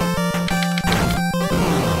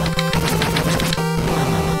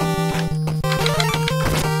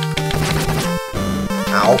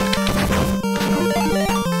 Ow.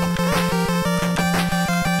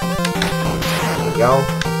 There we go.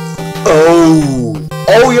 Oh!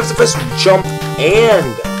 Oh, you have to press jump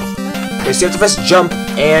and... Okay, so you have to press jump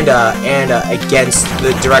and against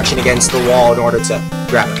the direction against the wall in order to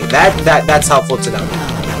grab it. Okay, that's helpful to know.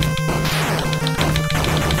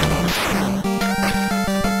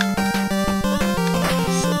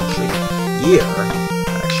 Here,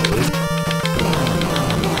 actually.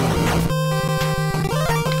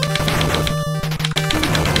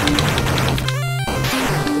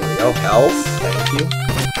 There we go, health, thank you.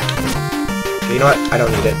 Okay, you know what? I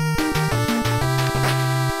don't need it.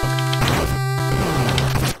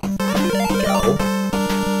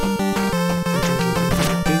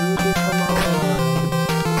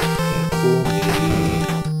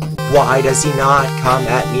 Why does he not come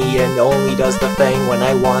at me and only does the thing when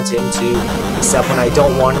I want him to? Except when I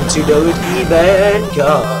don't want him to do it, he then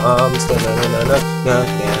comes.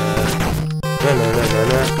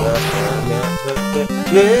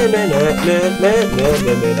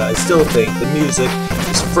 I still think the music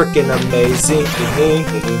is freaking amazing,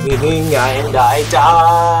 and I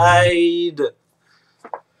died.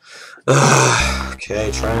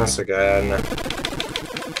 Okay, try this again.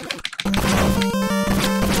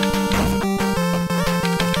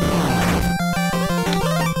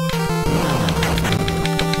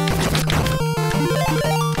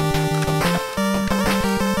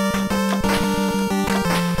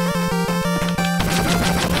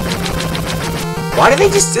 Why do they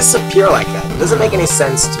just disappear like that? It doesn't make any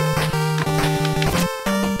sense to me.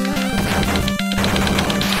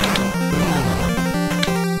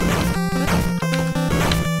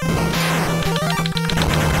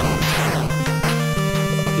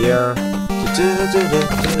 here.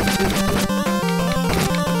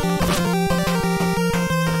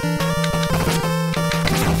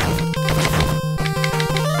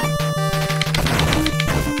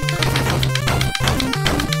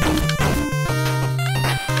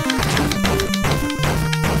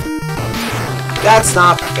 That's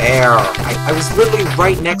not fair. I was literally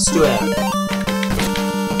right next to him.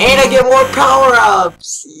 And I get more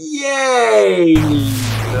power-ups! Yay!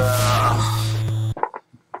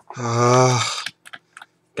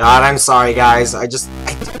 God, I'm sorry, guys. I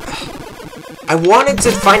wanted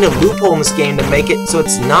to find a loophole in this game to make it so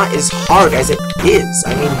it's not as hard as it is.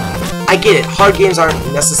 I mean, I get it. Hard games aren't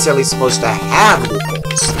necessarily supposed to have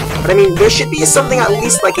loopholes. But I mean, there should be something at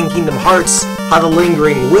least like in Kingdom Hearts, how the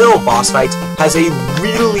Lingering Will boss fight has a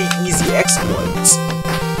really easy exploit.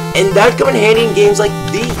 And that'd come in handy in games like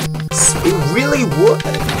these. It really would.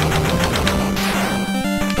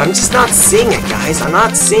 I'm just not seeing it, guys. I'm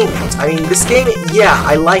not seeing it. I mean, this game, yeah,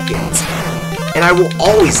 I like it. And I will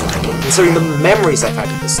always like it, considering the memories I've had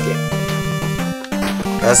with this game.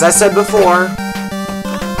 As I said before...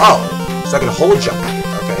 Oh, so I can hold jump here.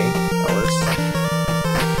 Okay, that works.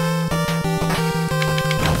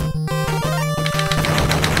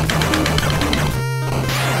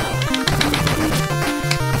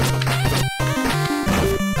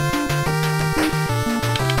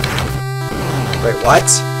 Wait, what?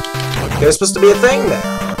 There's supposed to be a thing there.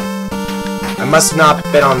 I must have not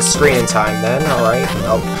been on the screen in time then, alright.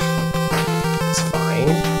 Oh. It's fine.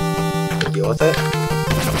 Can deal with it.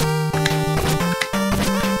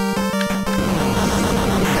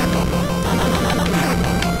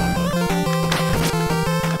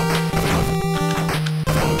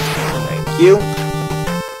 Thank you.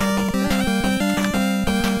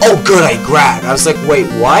 Oh good, I grabbed! I was like, wait,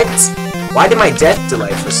 what? Why did my death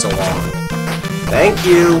delay for so long? Thank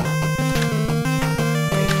you.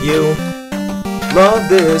 Thank you. Love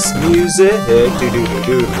this music.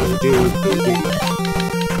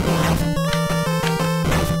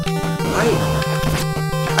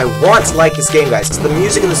 I want to like this game, guys, because the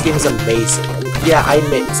music in this game is amazing. And yeah, I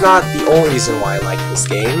admit, it's not the only reason why I like this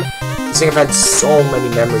game. I think I've had so many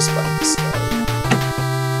memories about this game.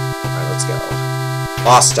 Alright, let's go.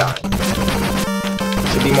 Lost time.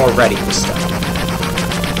 Should be more ready this time.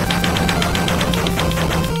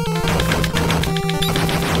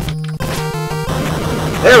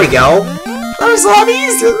 There we go! That was a lot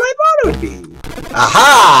easier than I thought it would be!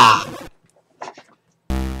 Aha!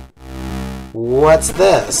 What's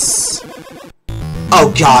this?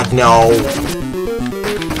 Oh god, no!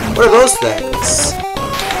 What are those things?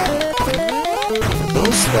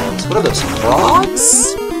 Those things? What are those,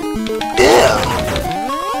 frogs? Ew!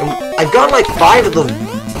 I've gotten like 5 of the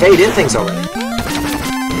fade-in things already.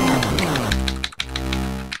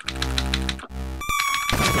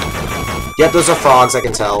 Yep, those are frogs, I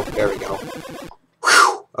can tell. There we go.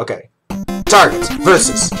 Whew. Okay. Target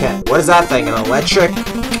versus Ken. What is that thing? An electric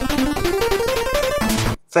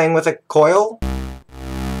thing with a coil?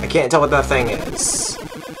 I can't tell what that thing is.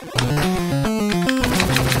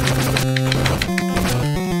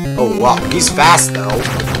 Oh, wow. He's fast, though.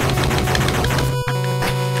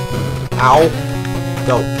 Ow.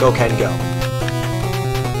 Go. Go, Ken, go.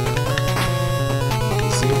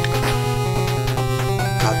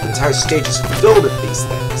 The entire stage is filled with these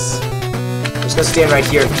things. I'm just gonna stand right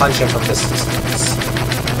here and punch him from this distance.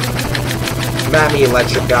 Come at me,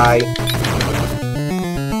 electric guy.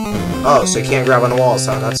 Oh, so you can't grab on the walls,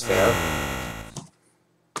 huh? That's fair.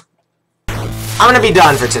 I'm gonna be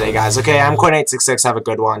done for today, guys, okay? I'm Quint866, have a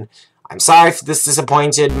good one. I'm sorry if this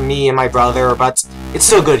disappointed me and my brother, but it's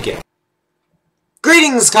still a good game.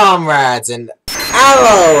 Greetings, comrades, and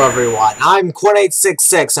hello, everyone. I'm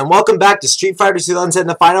Quint866, and welcome back to Street Fighter 2010,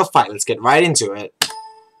 the final fight. Let's get right into it.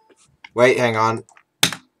 Wait, hang on.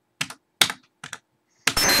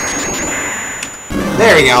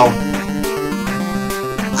 There we go.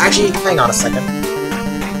 Actually, hang on a second.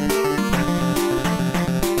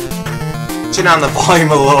 Turn down the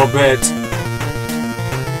volume a little bit.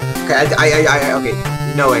 Okay, okay.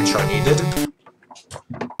 No intro needed.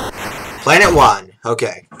 Planet 1.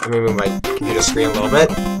 Okay, let me move my computer screen a little bit.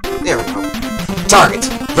 There we go. Target.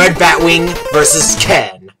 Red Batwing versus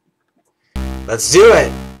Ken. Let's do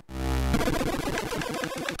it.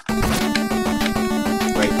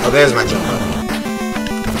 Wait, oh, there's my jump button.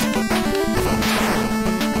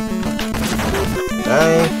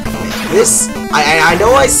 Okay. This, I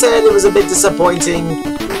know I said it was a bit disappointing,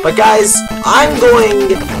 but guys, I'm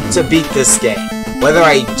going to beat this game. Whether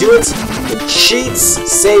I do it with cheats,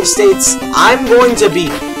 save states, I'm going to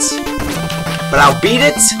beat it. But I'll beat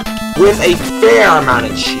it with a fair amount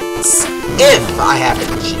of cheats, if I happen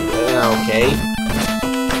to cheat. Okay.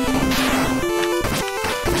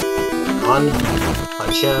 On.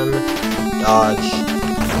 Punch him. Dodge.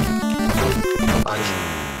 Punch.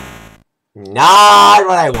 Not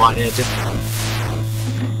what I wanted.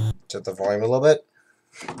 Set the volume a little bit.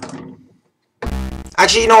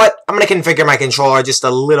 Actually, you know what? I'm going to configure my controller just a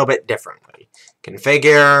little bit differently.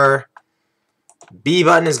 Configure. B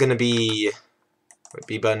button is going to be... Wait,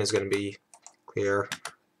 B button is going to be clear.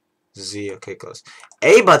 Z, okay, close.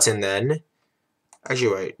 A button then...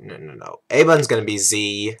 Actually, wait, no. A button's going to be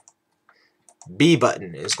Z. B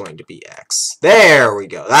button is going to be X. There we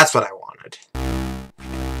go. That's what I wanted.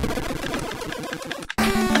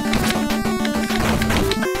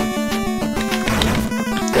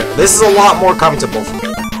 There, this is a lot more comfortable for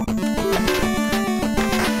me now.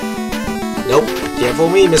 Nope. Can't fool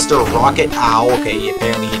me, Mr. Rocket. Ow. Okay,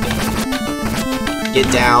 apparently you did.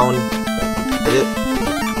 Get down. Hit it.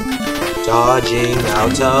 Dodging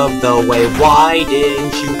out of the way. Why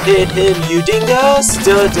didn't you hit him, you dingus?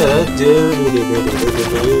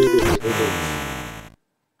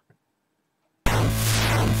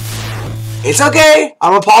 It's okay.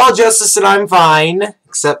 I'm Apologist and I'm fine.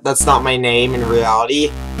 Except that's not my name in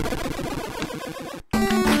reality.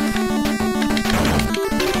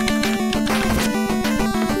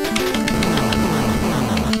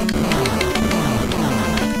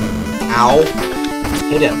 Ow.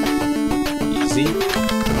 Hit him. Easy. There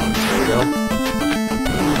we go.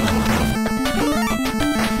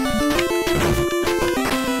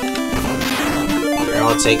 Here,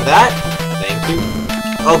 I'll take that. Thank you.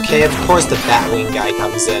 Okay, of course the Batwing guy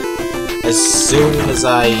comes in. As soon as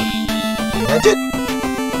I hit it.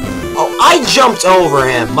 Oh, I jumped over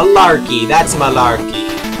him. Malarkey. That's malarkey.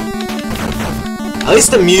 At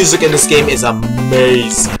least the music in this game is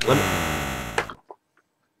amazing.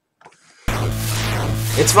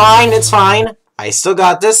 It's fine, it's fine. I still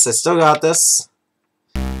got this, Okay,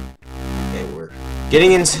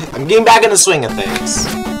 I'm getting back in the swing of things.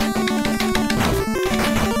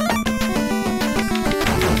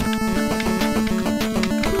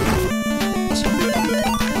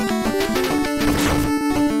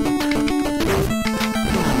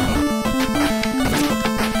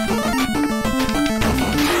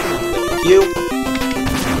 Thank you.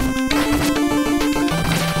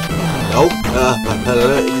 Nope. I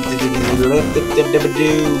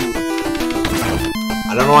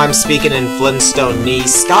don't know why I'm speaking in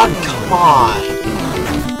Flintstone-nese. God, come on.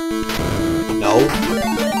 No.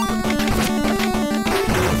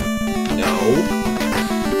 No.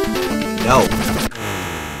 No.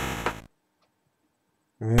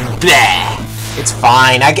 Bleh. It's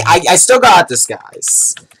fine. I still got this,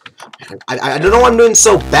 guys. I don't know why I'm doing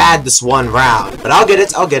so bad this one round, but I'll get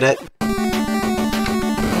it. I'll get it.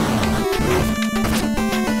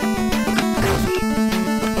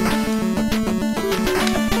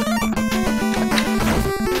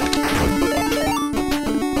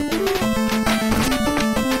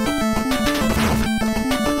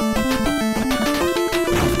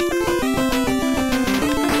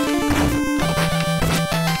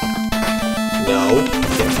 No,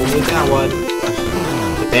 can't fool me with that one.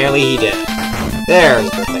 Apparently he did. There's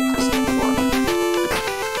the thing I was looking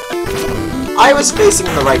for. I was facing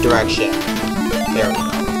in the right direction. There we go.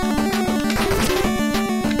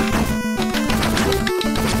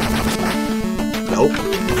 Nope.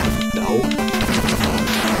 No.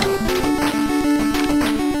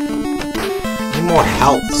 Need more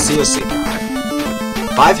health. Seriously, guy.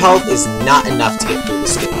 5 health is not enough to get through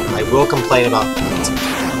this game. I will complain about that.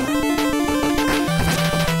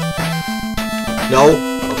 No?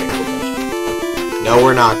 Okay, we're good. No,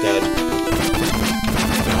 we're not good.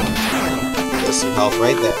 There's some health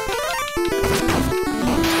right there.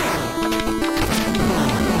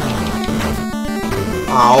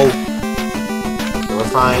 Ow. Okay, we're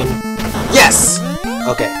fine. Yes!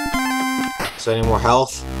 Okay. So any more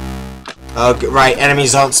health? Okay, right,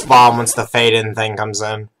 enemies don't spawn once the fade-in thing comes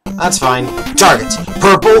in. That's fine. Target.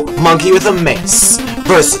 Purple monkey with a mace.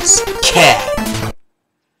 Versus cat.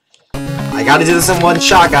 I gotta do this in one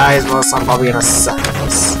shot, guys, or else I'm probably gonna suck at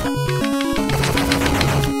this.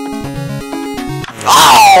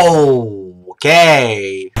 Oh!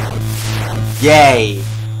 Okay. Yay.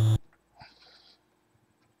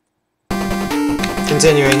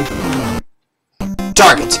 Continuing.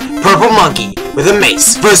 Target. Purple monkey with a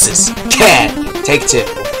mace versus cat. Take 2.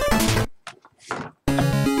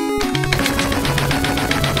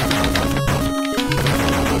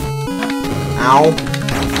 Ow.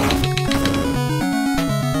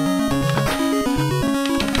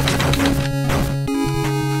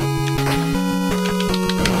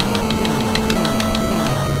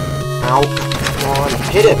 Ow, come on,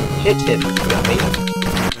 hit him! hit him, dummy.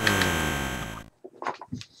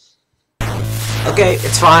 Okay,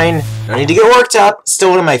 it's fine. No need to get worked up. Still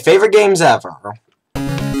one of my favorite games ever.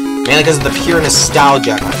 Mainly because of the pure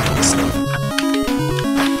nostalgia.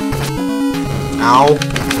 Ow.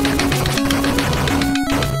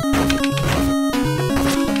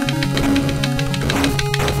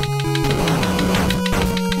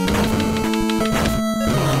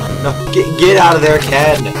 No, get out of there,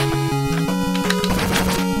 Ken.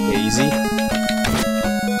 Easy.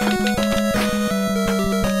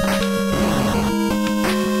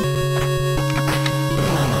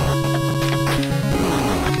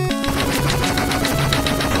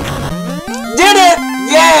 Did it!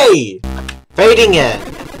 Yay! Fading in.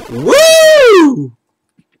 Woo!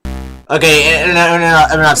 Okay,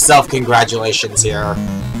 enough self-congratulations here.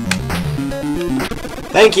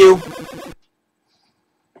 Thank you.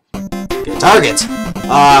 Okay, target.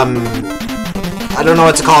 I don't know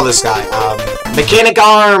what to call this guy. Mechanic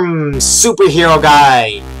Arm Superhero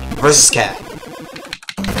Guy versus Cat.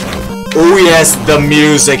 Oh yes, the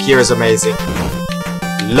music here is amazing.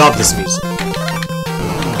 Love this music.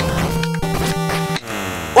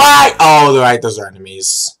 What? Oh, right, those are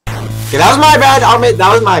enemies. Okay, that was my bad. I'll admit,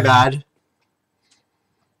 that was my bad.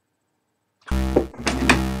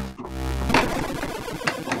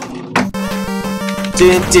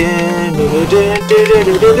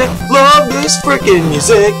 Love this freaking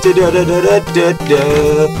music.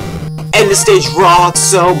 And the stage rocks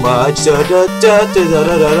so much.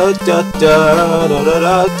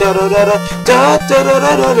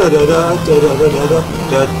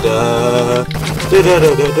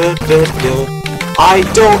 I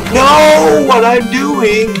don't know what I'm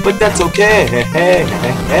doing, but that's okay.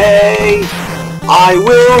 I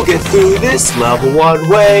will get through this level one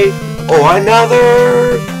way or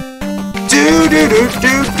another. Do do do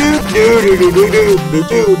do do do do do do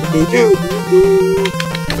do do do do.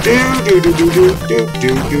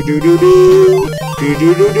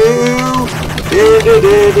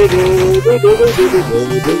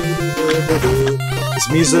 This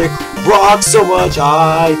music rocks so much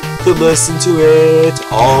I could listen to it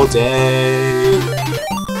all day.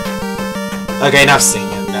 Okay, enough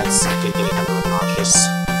singing. That's getting kind of obnoxious.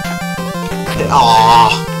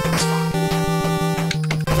 Aww.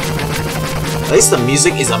 At least the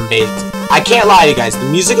music is amazing. I can't lie to you guys, the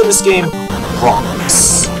music in this game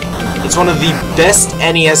rocks. It's one of the best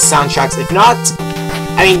NES soundtracks, if not...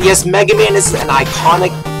 I mean, yes, Mega Man is an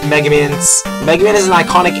iconic... Mega Man is an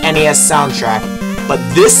iconic NES soundtrack, but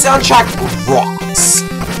this soundtrack rocks.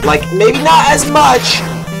 Like, maybe not as much,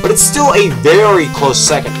 but it's still a very close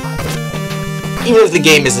second. Even if the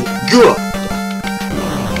game isn't good.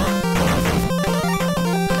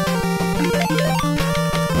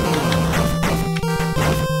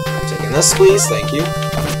 This, please, thank you.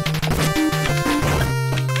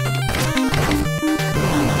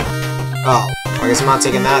 Oh, I guess I'm not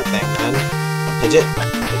taking that thing, then. Fidget.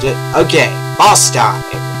 Okay, boss time.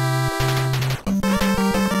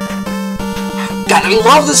 God, I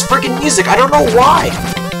love this freaking music. I don't know why.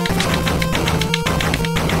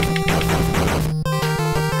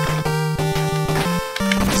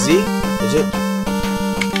 See? Fidget.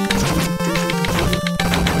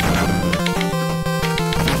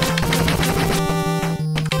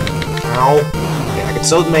 Okay, I can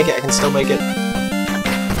still make it,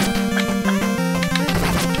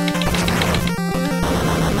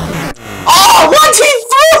 Oh, what? He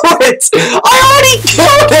threw it! I already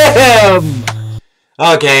killed him!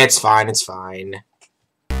 Okay, it's fine.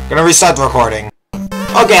 Gonna restart the recording.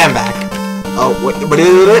 Okay, I'm back. Oh, what?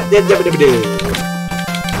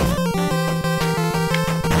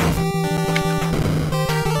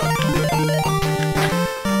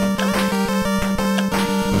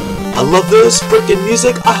 I love this freaking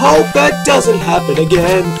music. I hope that doesn't happen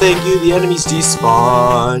again. Thank you, the enemies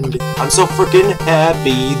despawned. I'm so freaking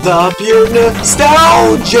happy. The pure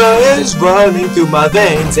nostalgia is running through my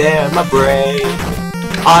veins and my brain.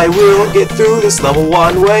 I will get through this level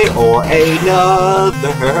one way or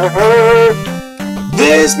another.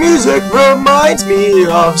 This music reminds me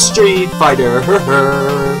of Street Fighter.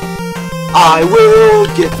 I will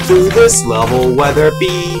get through this level, whether it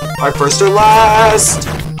be my first or last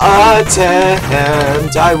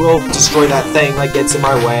attempt. I will destroy that thing that gets in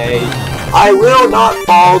my way. I will not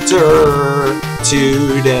falter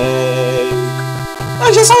today.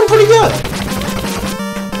 That just sounds pretty good.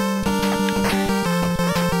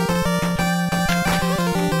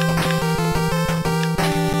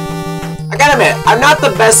 I gotta admit, I'm not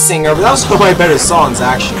the best singer, but that was one of my better songs,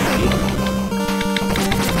 actually.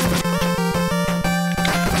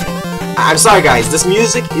 I'm sorry, guys. This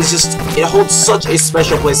music is just... It holds such a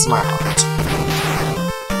special place in my heart.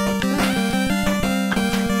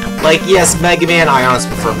 Like, yes, Mega Man, I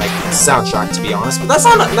honestly prefer Mega Man's soundtrack, to be honest, but that's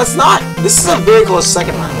not, this is a very close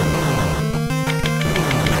second round.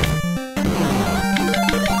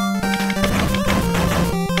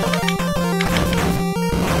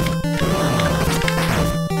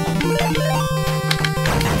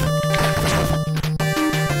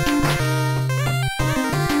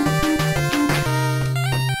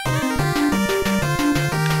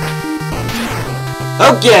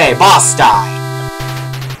 Okay, boss die.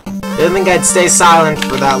 Didn't think I'd stay silent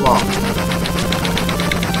for that long.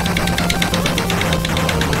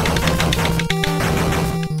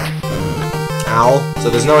 Ow. So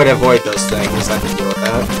there's no way to avoid those things. I can deal with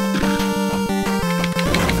that.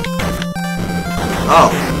 Oh.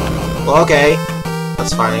 Well, okay.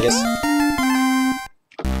 That's fine, I guess.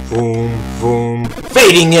 Boom, boom.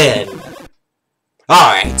 Fading in!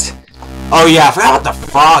 Alright. Oh yeah, I forgot about the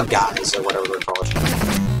frog guys, or whatever they're called.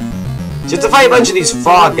 So you have to fight a bunch of these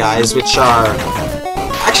frog guys, which are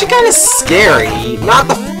actually kind of scary. Not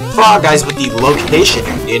the frog guys, but the location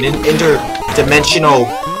in an interdimensional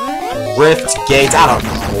rift gate. I don't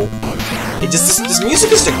know. It just this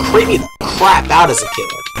music used to creep me the crap out as a kid.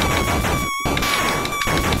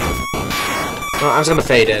 Well, I'm just gonna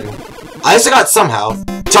fade in. I also got somehow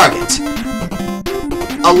target.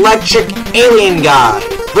 Electric alien guy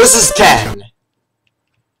versus Ken.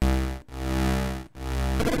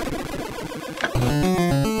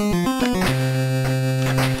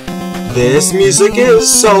 This music is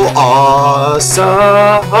so awesome.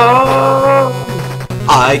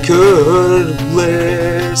 I could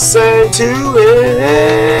listen to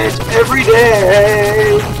it every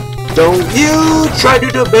day. Don't you try to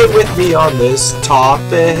debate with me on this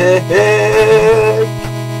topic.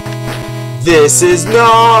 This is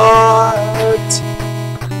not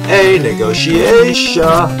a negotiation.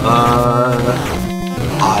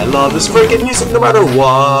 I love this freaking music no matter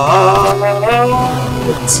what.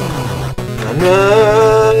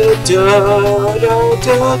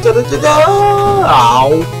 Ow.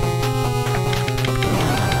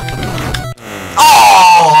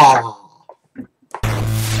 Oh!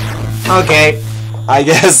 Okay, I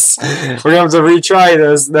guess we're gonna have to retry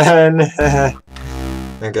this then.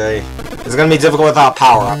 Okay, it's gonna be difficult without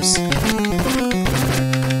power-ups.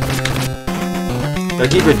 Gotta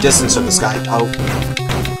keep your distance from this guy. Oh.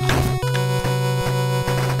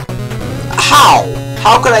 How?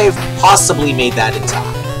 How could I have possibly made that in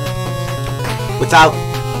time? Without...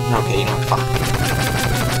 Okay, you know, fine.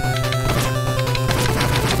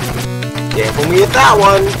 Yeah, when we hit that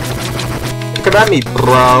one... Come at me,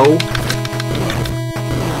 bro.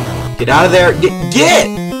 Get out of there. Get!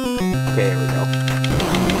 Okay, here we go.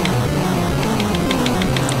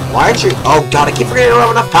 Why aren't you... Oh, God, I keep forgetting I don't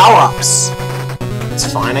have enough power-ups. It's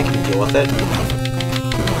fine, I can deal with it.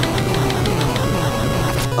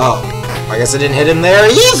 Oh. I guess I didn't hit him there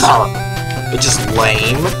either! Which is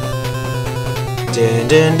lame. Dun,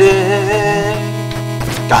 dun,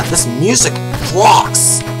 dun. God, this music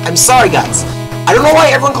rocks! I'm sorry, guys. I don't know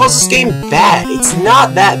why everyone calls this game bad. It's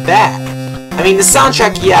not that bad. I mean, the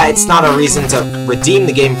soundtrack, yeah, it's not a reason to redeem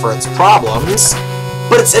the game for its problems,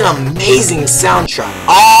 but it's an amazing soundtrack.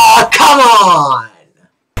 Oh, come on!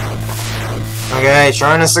 Okay,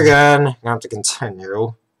 trying this again. I'm gonna have to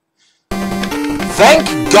continue. Thank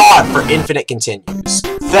God for infinite continues.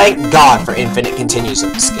 Thank God for infinite continues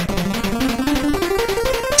in this game.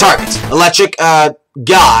 Target. Electric,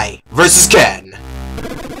 guy versus Ken.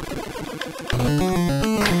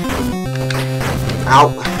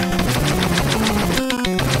 Ow.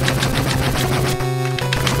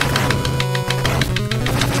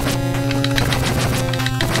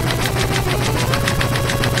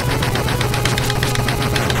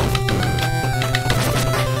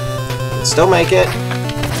 Still make it.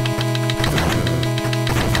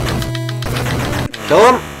 Kill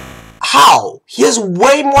him? How? He has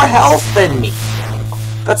way more health than me.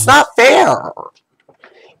 That's not fair.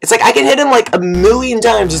 It's like I can hit him like 1,000,000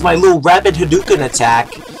 times as my little rapid Hadouken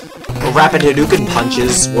attack. Or rapid Hadouken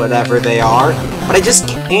punches, whatever they are. But I just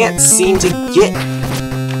can't seem to get...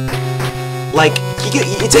 Like,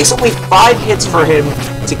 it takes only 5 hits for him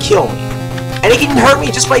to kill me. And he can hurt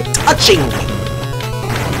me just by touching me.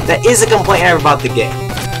 That is a complaint I have about the game.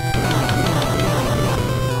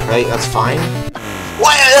 Right, that's fine.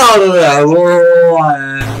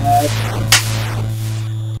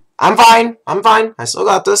 I'm fine. I'm fine. I still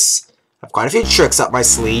got this. I have quite a few tricks up my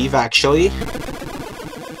sleeve, actually.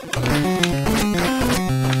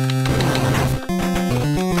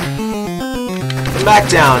 Come back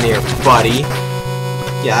down here, buddy.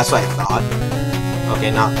 Yeah, that's what I thought.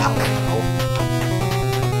 Okay, not that way,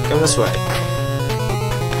 no. Come this way.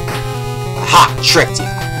 Aha! Tricked you!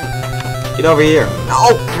 Get over here.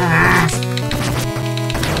 No!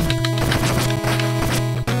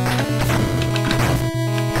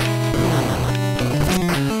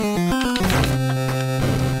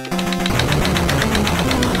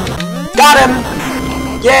 Got him!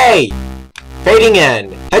 Yay! Fading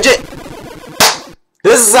in. Hedge it!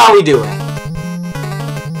 This is how we do it.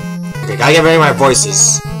 Okay, gotta get ready my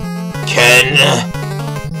voices. Ken?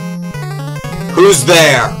 Who's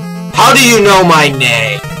there? How do you know my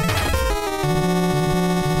name?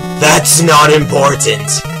 That's not important.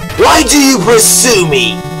 Why do you pursue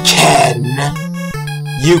me, Ken?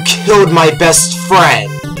 You killed my best friend.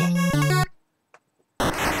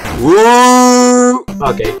 Woo!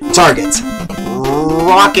 Okay, target.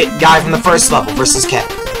 Rocket guy from the first level versus Ken.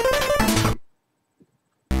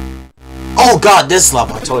 Oh god, this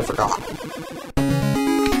level, I totally forgot.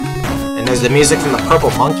 And there's the music from the purple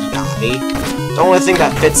monkey guy. The only thing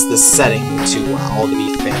that fits the setting too well, to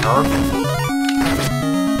be fair.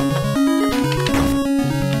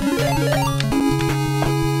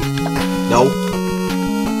 Nope.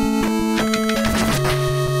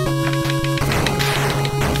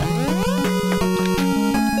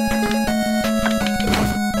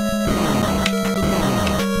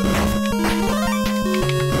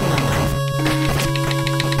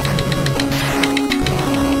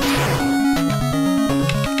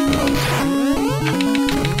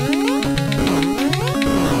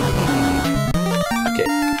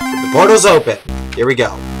 Portal's open. Here we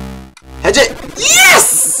go. Hedge it.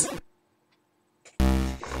 Yes!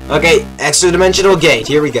 Okay, extra dimensional gate.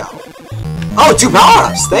 Here we go. Oh, 2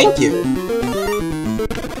 power-ups. Thank you.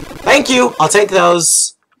 Thank you. I'll take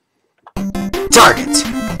those. Target.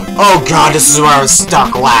 Oh god, this is where I was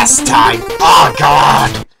stuck last time. Oh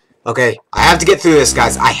god. Okay, I have to get through this,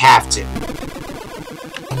 guys. I have to.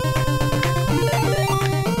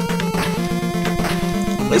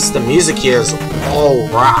 At least the music here is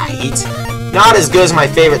alright. Not as good as my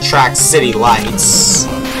favorite track, City Lights.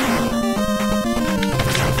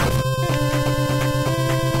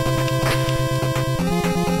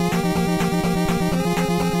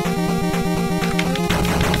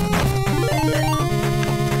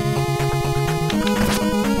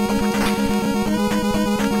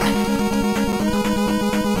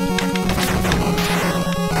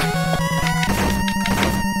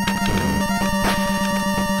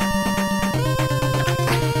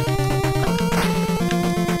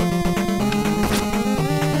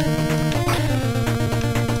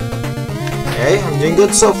 Okay, I'm doing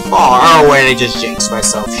good so far. Oh wait, I just jinxed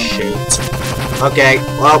myself. Shoot. Okay,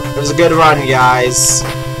 well, it was a good run, guys.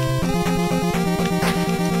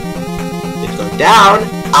 Did go down.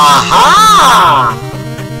 Aha!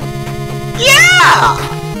 Yeah!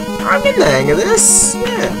 I'm in the hang of this.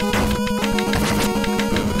 Yeah.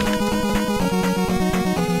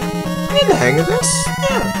 I'm in the hang of this.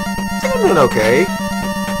 Yeah. I think I'm doing okay.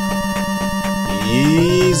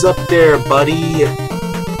 Ease up there, buddy.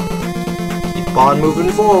 Keep on moving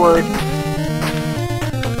forward.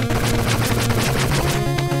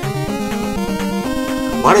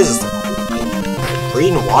 What is this? A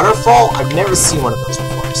green waterfall? I've never seen one of those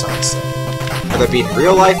before, so I'd say. Whether it be in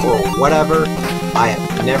real life or whatever, I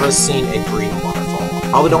have never seen a green waterfall.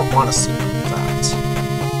 Probably don't want to see it, in fact.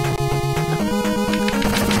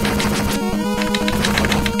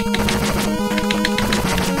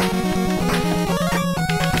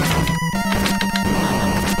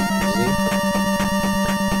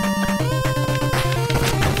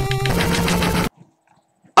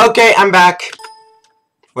 Okay, I'm back.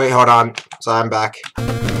 Wait, hold on. So I'm back.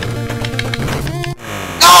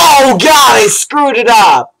 Oh god, I screwed it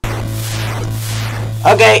up!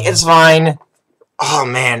 Okay, it's fine. Oh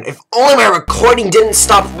man, if only my recording didn't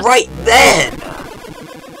stop right then!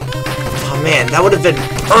 Oh man, that would have been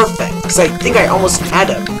perfect, because I think I almost had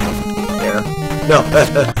him. There. No.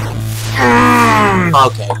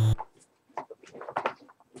 Okay.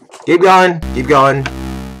 Keep going, keep going.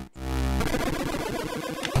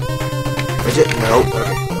 Nope.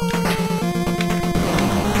 Okay.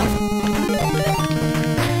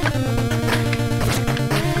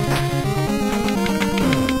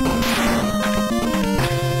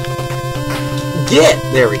 Get!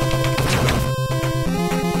 There we go.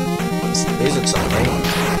 The music's on, right?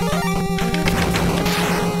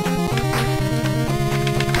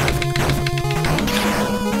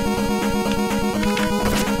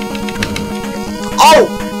 Oh!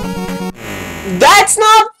 That's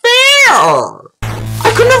not fair!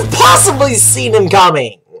 I couldn't have possibly seen him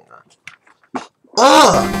coming!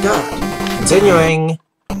 Oh, God. Continuing.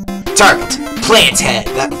 Target, plant head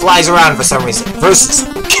that flies around for some reason, versus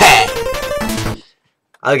K.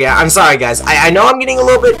 Okay, I'm sorry guys, I know I'm getting a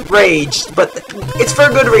little bit raged, but it's for a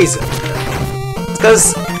good reason. It's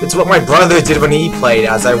because it's what my brother did when he played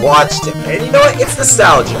as I watched him, and you know what, it's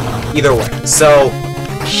nostalgia, either way, so,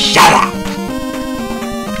 shut up!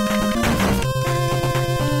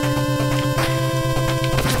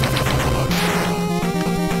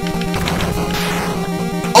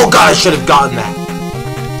 Oh god, I should have gotten that!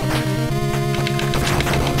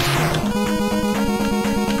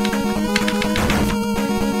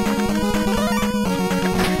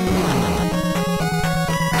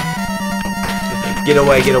 Get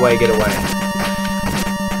away, get away, get away.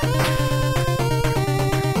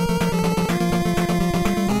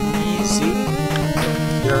 Easy.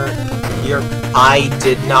 You're... I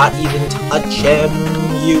did not even touch him,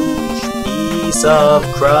 huge piece of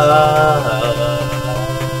crud.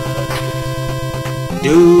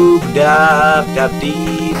 Doob dab dab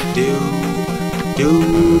deep doo.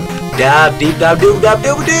 Doob dab deep dab doob dab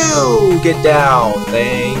doob doo. Get down,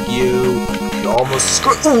 thank you. You almost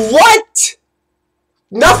screwed. What?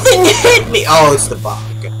 Nothing hit me! Oh, it's the bug.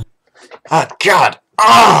 Oh, God.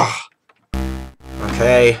 Ah!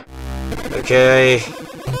 Okay. Okay.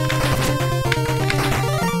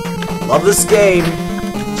 Love this game.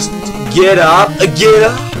 Just get up. Get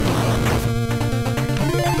up.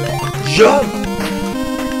 Jump.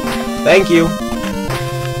 Thank you.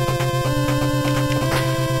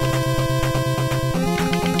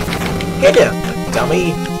 Hit him,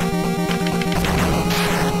 dummy.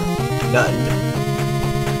 None.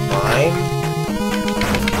 Fine.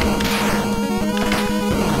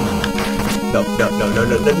 No, no, no, no,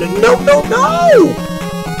 no, no, no, no, no, no!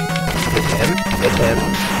 Hit him, hit him.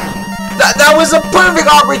 That was a perfect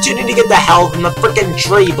opportunity to get the health, and the frickin'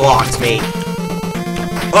 tree blocked me.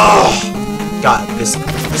 Oh, God, this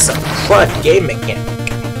is a crud game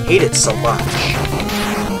mechanic. I hate it so much.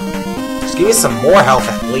 Just give me some more health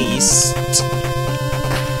at least,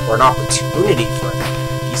 or an opportunity for it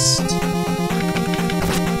at least.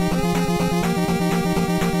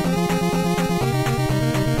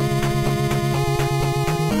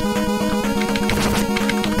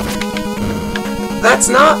 That's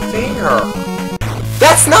not fair!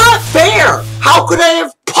 That's not fair! How could I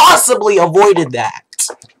have possibly avoided that?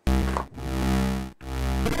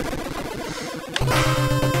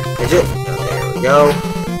 There we go.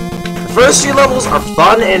 The first few levels are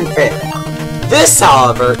fun and fair. This,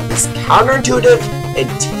 however, is counterintuitive and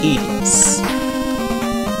tedious.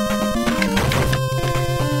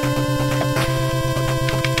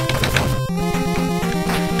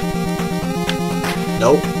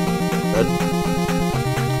 Nope. Good.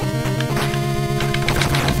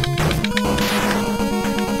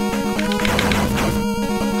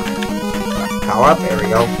 Power up, there we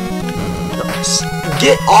go.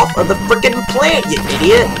 Get off of the frickin' plant, you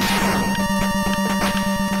idiot!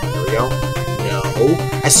 There we go. No.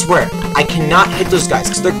 I swear, I cannot hit those guys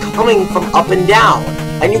because they're coming from up and down.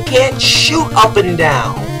 And you can't shoot up and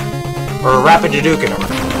down. Or a rapid Hadouken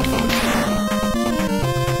around.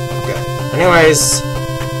 Okay. Anyways,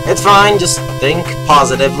 it's fine, just think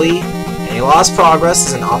positively. Any lost progress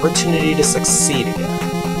is an opportunity to succeed again.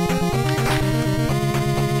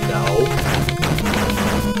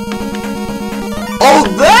 Oh,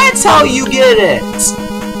 that's how you get it!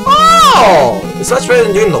 Oh! It's much better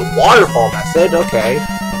than doing the waterfall method. Okay.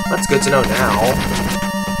 That's good to know now.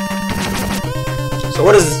 So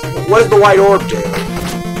what does the white orb do?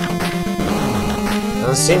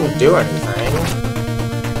 Doesn't seem to do anything.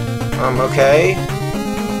 Okay.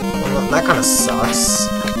 Well, that kind of sucks.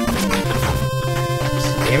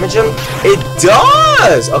 Damage him? It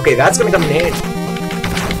does! Okay, that's gonna come in handy.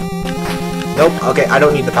 Nope, okay, I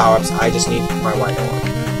don't need the power-ups, I just need my white orb.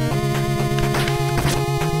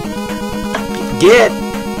 Get!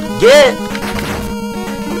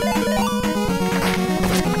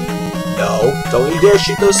 No, don't you dare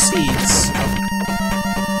shoot those seeds.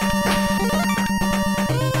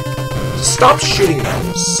 Stop shooting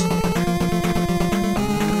those.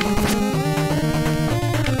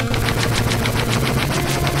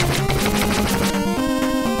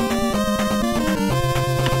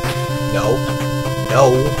 No. No.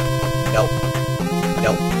 No.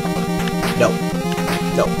 No. No.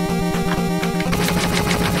 No.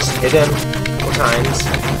 Just hit him. More times.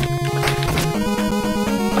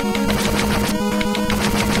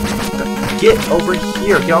 Get over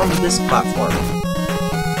here. Get onto this platform.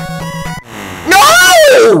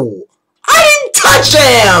 No! I didn't touch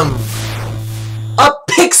him! A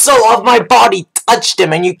pixel of my body touched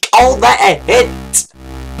him and you call that a hit?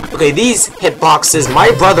 Look Okay, these hitboxes,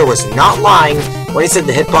 my brother was not lying when he said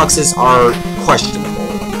the hitboxes are questionable.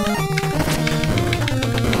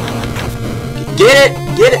 Get it!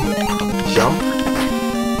 Get it! Jump.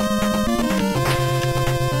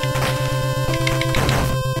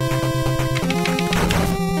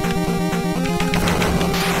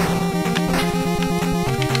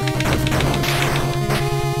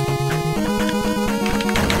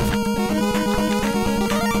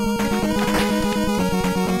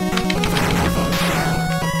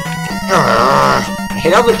 I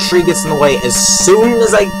hate how the tree gets in the way as soon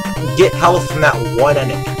as I get health from that one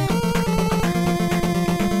enemy.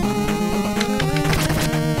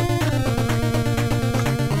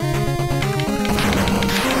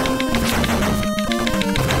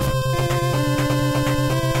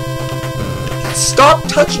 Stop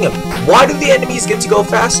touching him! Why do the enemies get to go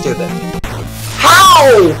faster than me?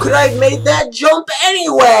 How could I have made that jump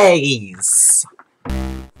anyways?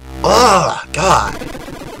 Oh, God.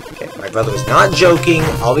 My brother was not joking.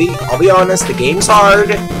 I'll be honest, the game's hard.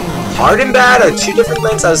 Hard and bad are two different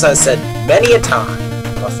things, as I said many a time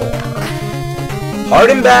before. Hard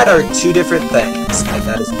and bad are two different things, and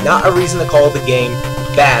that is not a reason to call the game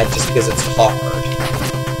bad just because it's hard.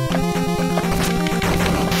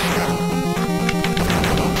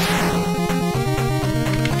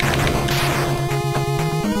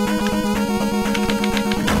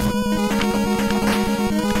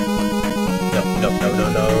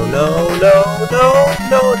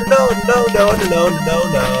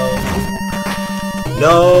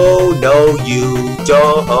 No, you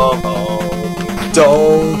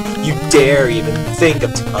don't you dare even think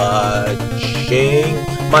of touching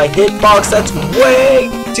my hitbox. That's way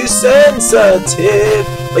too sensitive,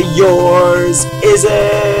 but yours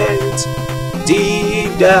isn't.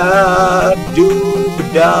 Deep dab,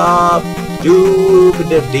 doop dab, doop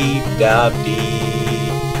dab, deep dab, dee.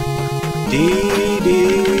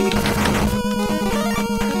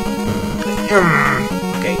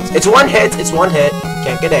 Okay, it's one hit,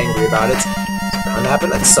 Can't get angry about it. It's bound to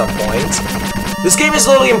happen at some point. This game is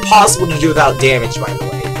literally impossible to do without damage, by the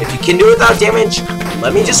way. If you can do it without damage,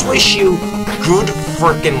 let me just wish you good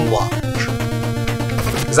frickin' luck.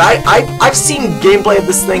 Because I've seen gameplay of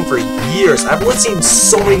this thing for years. I've only seen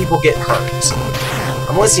so many people get hurt.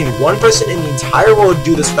 I've only seen one person in the entire world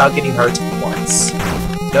do this without getting hurt once.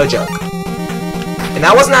 No joke. And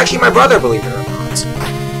that wasn't actually my brother, believe it or not.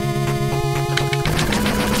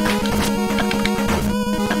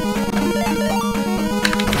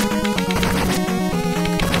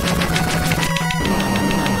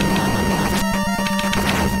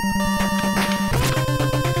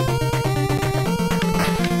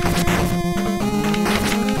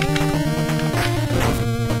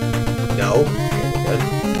 No. Okay, we're good.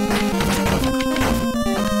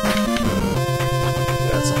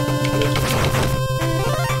 That's all good.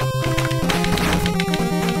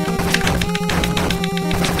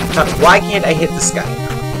 Why can't I hit this guy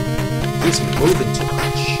now? He's moving too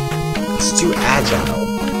much. He's too agile.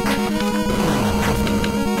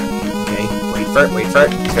 Okay, wait for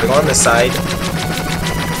it. He's gonna go on this side.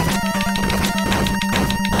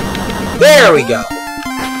 There we go!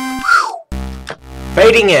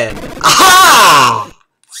 Fading in. Aha!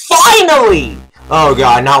 Finally! Oh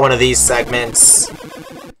god, not one of these segments.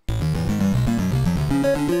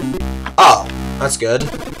 Oh, that's good.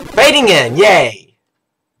 Fading in, yay!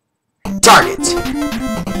 Target.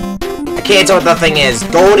 I can't tell what that thing is.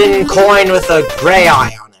 Golden coin with a gray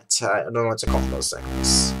eye on it. I don't know what to call those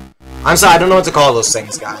things. I'm sorry, I don't know what to call those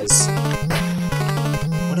things, guys.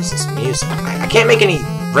 What is this music? I can't make any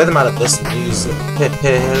rhythm out of this music.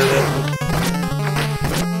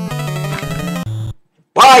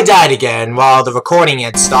 Well, I died again while the recording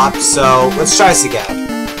had stopped, so let's try this again.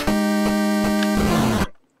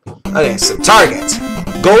 Okay, so target.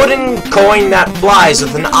 Golden coin that flies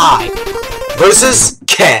with an eye. Versus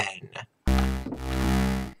Ken.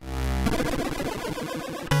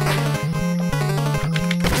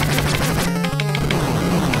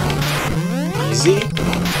 Easy.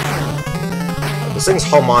 This thing's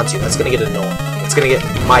home onto. That's gonna get annoying. It's gonna get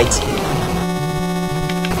mighty.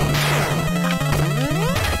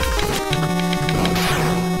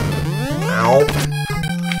 Ow.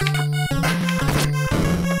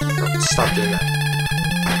 Stop doing that.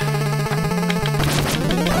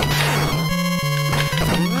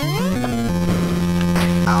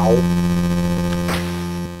 Ow.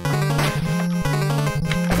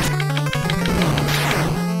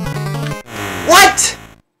 What?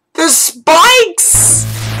 The spikes!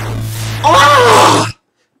 Ah! I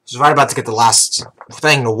was right about to get the last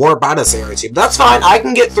thing to warp out of this area too, but that's fine. I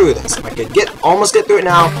can get through this. If I could almost get through it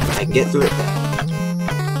now, I can get through it then.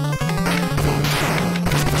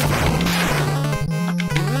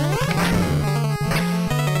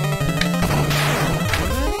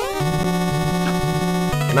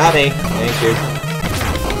 at me. Thank you.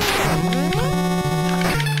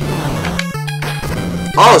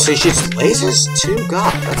 Oh, so he shoots lasers too?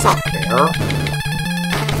 God, that's not fair.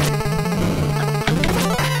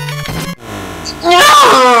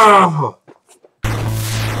 No!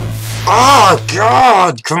 Oh,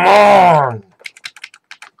 God, come on!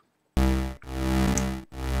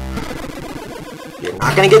 You're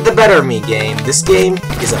not gonna get the better of me, game. This game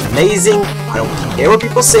is amazing. I don't care what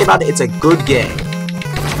people say about it. It's a good game.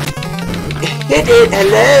 Hit it,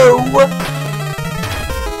 hello!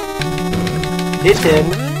 Hit him.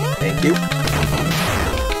 Thank you.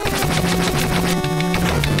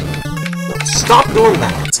 No, stop doing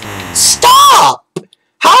that. Stop!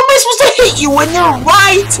 How am I supposed to hit you when you're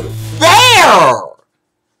right there?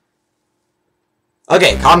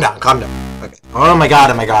 Okay, calm down, calm down. Okay. Oh my god,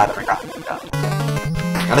 oh my god, oh my god, oh my god.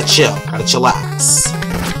 Gotta chill, gotta chillax.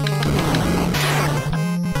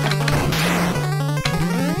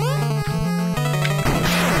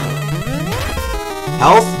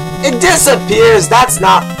 Health? It disappears! That's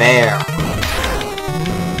not fair!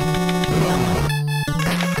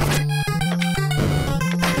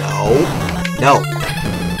 No.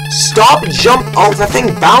 Stop jump! Oh, the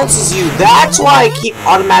thing bounces you! That's why I keep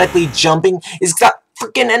automatically jumping, is that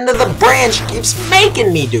freaking end of the branch keeps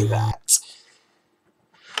making me do that!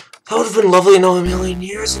 That would have been lovely to know a million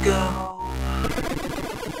years ago.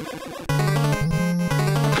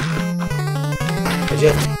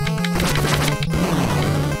 Legit.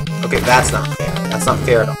 Okay, that's not fair. That's not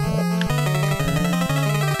fair at all.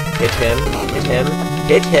 Hit him, hit him,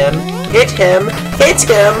 hit him, hit him, hit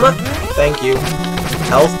him! Thank you.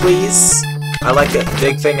 Health, please. I like that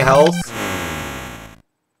big thing, health.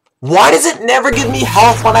 Why does it never give me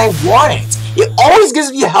health when I want it? It always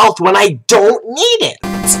gives me health when I don't need it.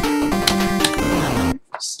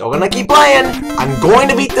 Still gonna keep playing. I'm going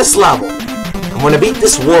to beat this level. I'm gonna beat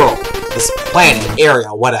this world. This planet,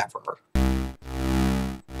 area, whatever.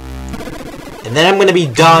 And then I'm gonna be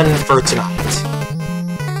done for tonight.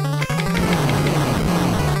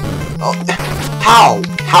 Oh, how?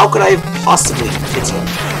 How could I have possibly hit him?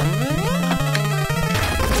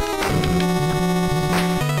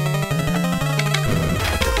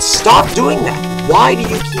 Stop doing that. Why do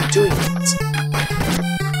you keep doing that?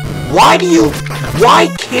 Why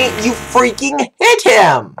can't you freaking hit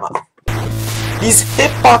him? These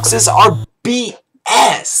hitboxes are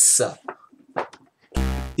BS.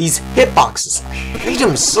 These hitboxes, I hate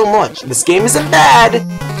them so much. This game isn't bad,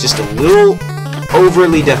 just a little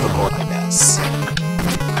overly difficult, I guess.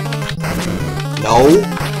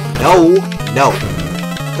 No.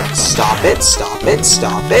 Stop it, stop it,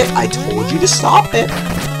 stop it. I told you to stop it.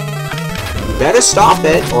 You better stop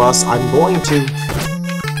it, or else I'm going to.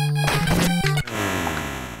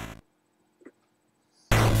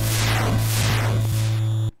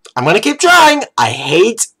 I'm gonna keep trying. I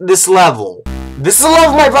hate this level. This is a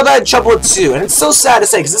level my brother had trouble with too, and it's so sad to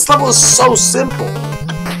say, because this level is so simple.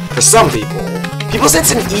 For some people. People say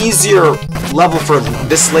it's an easier level for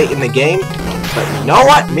this late in the game, but you know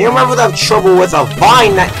what? Me and my brother have trouble with a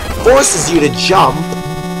vine that forces you to jump.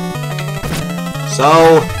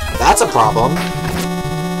 So, that's a problem.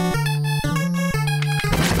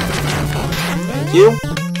 Thank you.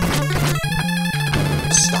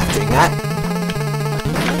 Stop doing that.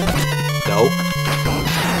 No.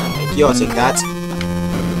 Thank you, I'll take that.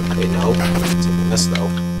 Okay, no. I'm taking this though.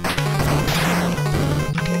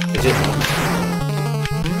 Okay, is it?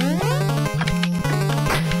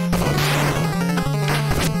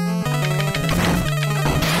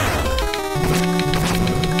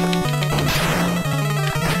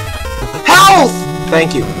 Health!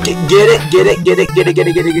 Thank you. Get it.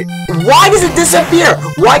 Why does it disappear?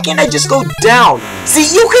 Why can't I just go down? See,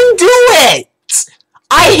 you can do it!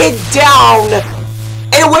 I hit down,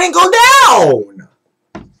 and it wouldn't go down!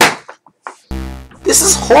 This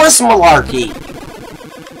is horse malarkey.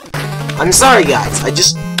 I'm sorry, guys.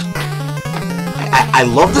 I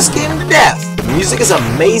love this game to death. The music is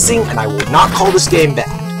amazing, and I will not call this game bad.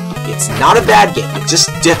 It's not a bad game. It's just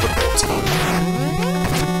difficult.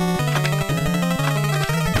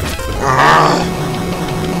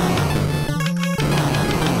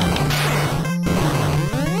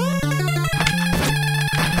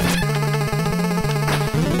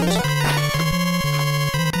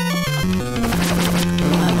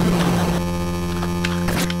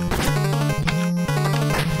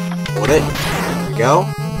 Hold it. There we go.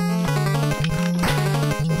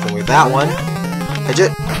 Careful with that one.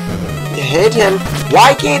 Hit him.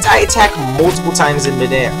 Why can't I attack multiple times in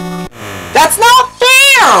midair? That's not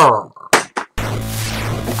fair!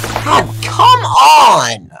 God, come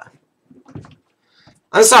on!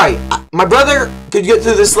 I'm sorry, my brother could get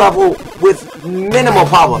through this level with minimal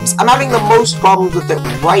problems. I'm having the most problems with it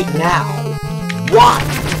right now. Why?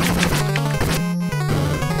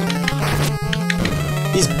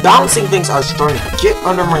 These bouncing things are starting to get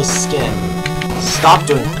under my skin. Stop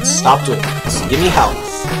doing that. Stop doing that. Give me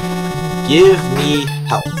health. Give me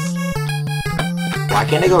health. Why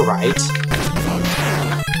can't I go right?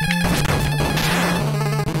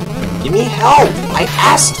 Give me help! I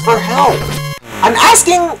asked for help! I'm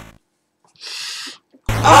asking...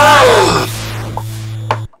 Oh!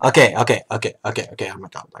 Okay, oh my god.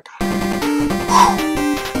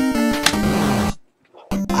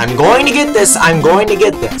 I'm going to get this,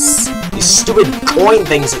 These stupid coin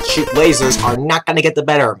things that shoot lasers are not gonna get the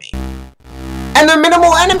better of me. And they're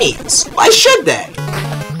minimal enemies! Why should they?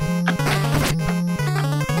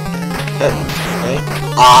 Okay.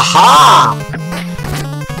 Aha!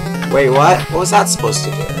 Wait, what? What was that supposed to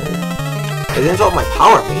do? It didn't fill up my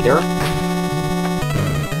power meter.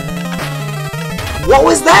 What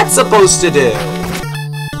was that supposed to do?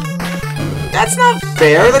 That's not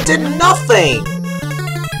fair. That did nothing.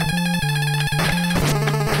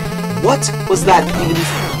 What was that even?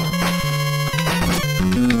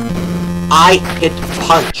 I hit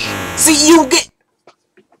punch. See, you get...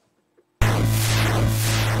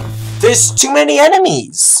 There's too many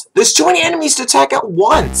enemies! There's too many enemies to attack at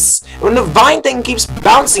once! When the vine thing keeps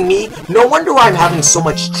bouncing me, no wonder I'm having so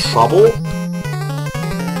much trouble. I'm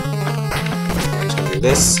just gonna do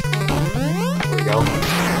this. There we go.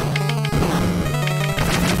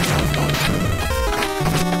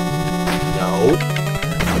 No.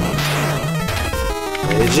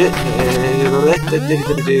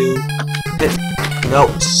 No,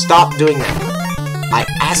 stop doing that. I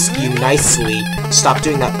ask you nicely, stop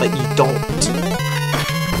doing that, but you don't.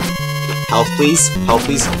 Health, please. Health,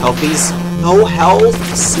 please. Health, please. No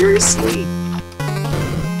health? Seriously?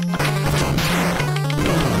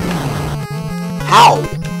 How?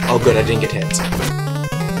 Oh, good, I didn't get hit.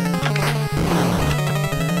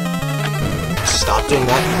 Stop doing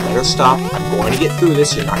that. You better stop. I'm going to get through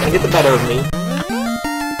this. You're not going to get the better of me.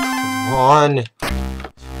 Come on.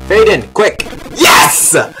 Fade in, quick.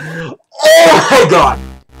 Yes! Oh my god!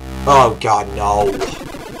 Oh god, no.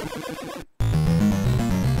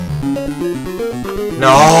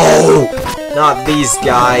 No! Not these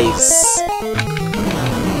guys.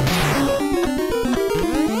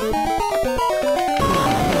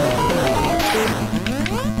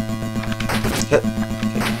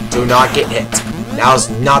 Do not get hit. Now's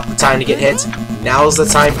not the time to get hit. Now's the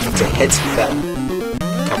time to hit them.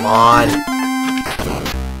 Come on.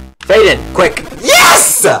 Fade in, quick.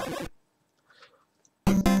 Yes!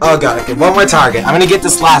 Oh god, okay, one more target. I'm gonna get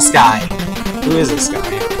this last guy. Who is this guy?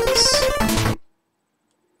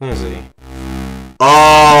 Who is he?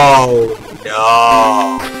 Oh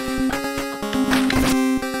no.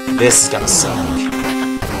 This is gonna suck.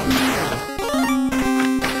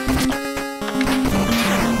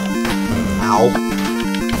 Ow.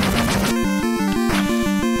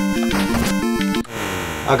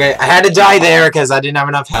 Okay, I had to die there because I didn't have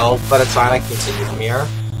enough health, but it's fine, I can continue from here.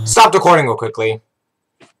 Stop recording real quickly.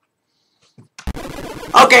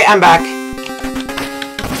 Okay, I'm back.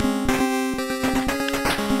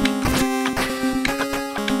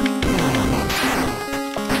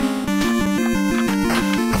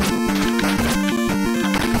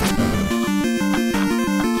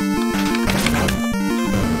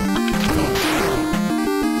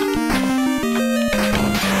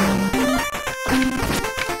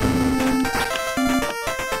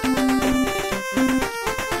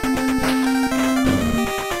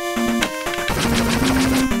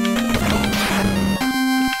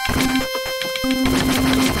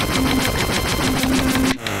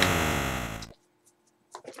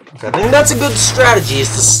 I think that's a good strategy, is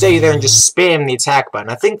to stay there and just spam the attack button.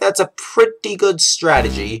 I think that's a pretty good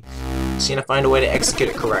strategy. Just gonna find a way to execute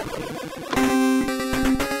it correctly.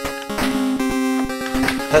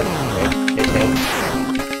 Okay, hit him.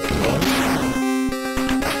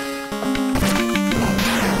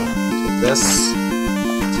 Take this.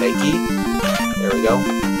 Takey. There we go.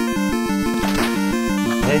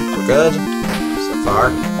 Okay, we're good. So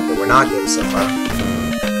far. Okay, we're not good so far.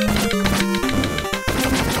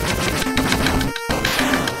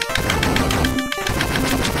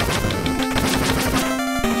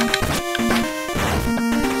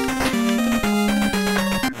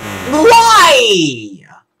 Why?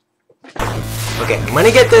 Okay, I'm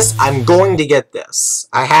gonna get this. I'm going to get this.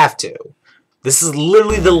 I have to. This is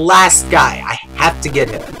literally the last guy. I have to get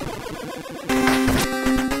him.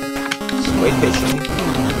 Just wait patiently.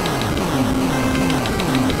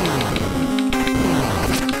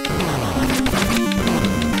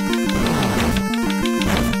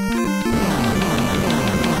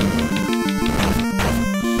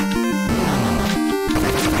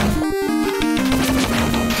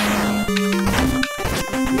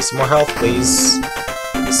 some more health, please.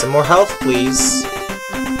 Some more health, please.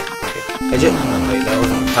 Fidget. Okay, no.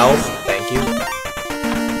 Health. Thank you.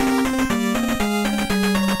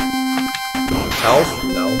 Health.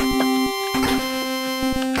 No.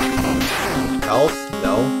 Health.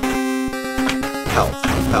 No. Health.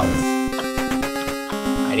 Health.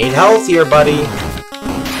 I need health here, buddy.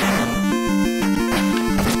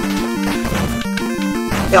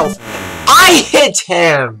 Health. I hit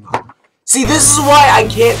him! See, this is why I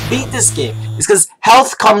can't beat this game. It's because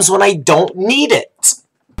health comes when I don't need it.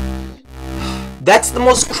 That's the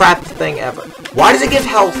most crap thing ever. Why does it give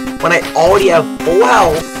health when I already have full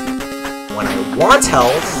health? When I want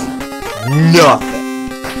health,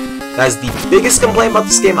 nothing. That is the biggest complaint about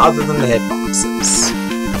this game other than the hitboxes.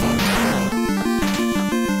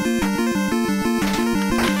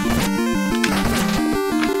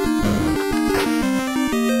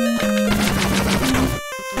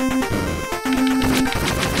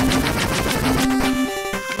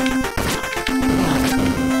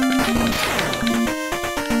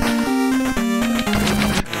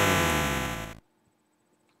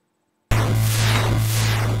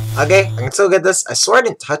 Okay, I can still get this. I swear I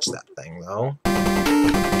didn't touch that thing, though.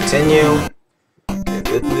 Continue.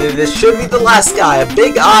 This should be the last guy. A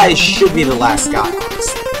big eye should be the last guy,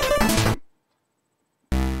 honestly.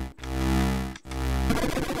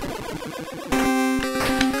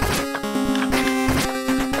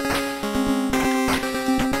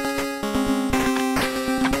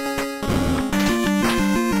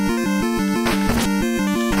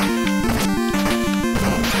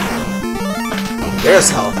 There's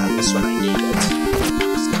health at least when I need it.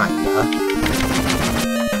 It's kinda.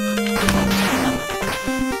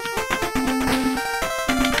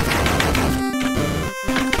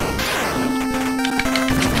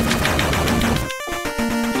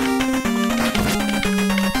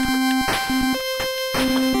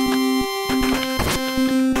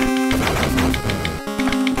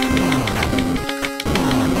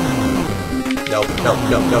 No, no,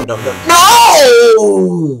 no, no, no, no.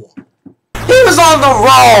 No! He was on the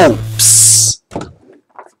ropes!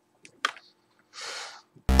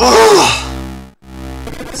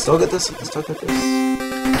 Ugh! Still get this? Still get this?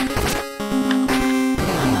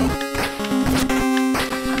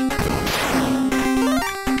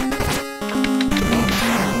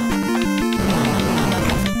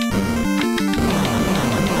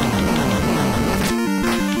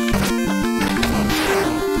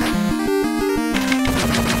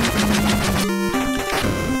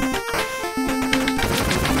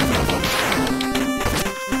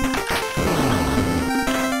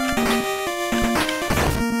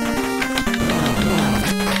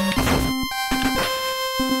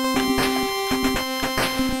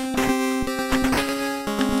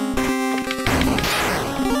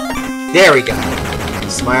 There we go.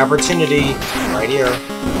 This is my opportunity. Right here.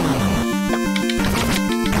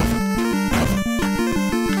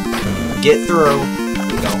 Get through. There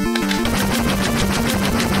we go.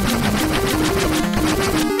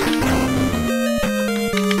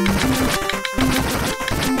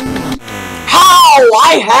 How?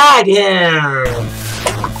 I had him!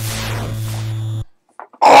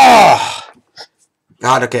 Oh!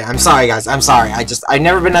 God, okay. I'm sorry, guys. I'm sorry. I've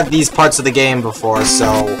never been at these parts of the game before,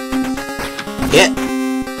 so... Hit.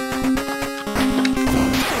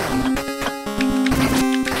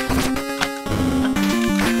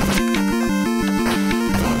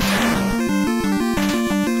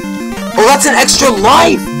 Oh, that's an extra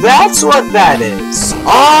life! That's what that is!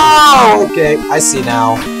 Oh, okay. I see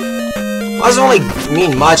now. Well, doesn't really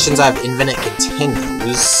mean much since I have infinite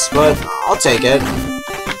continues, but I'll take it.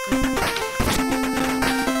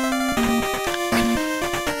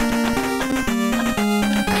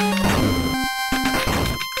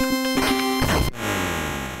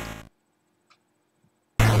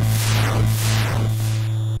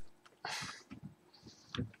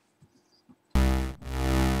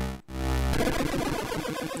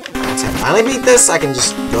 Once I finally beat this, I can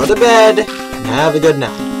just go to bed and have a good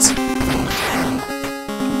night.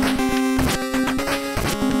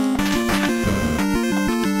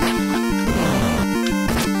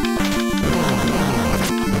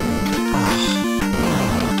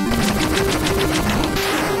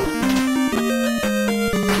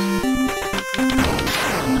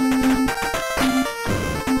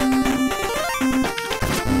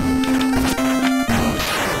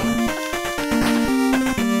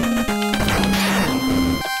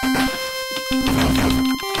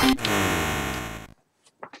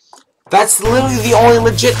 That's literally the only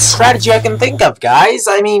legit strategy I can think of, guys.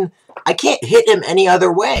 I mean, I can't hit him any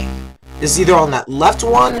other way. It's either on that left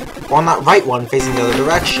one or on that right one facing the other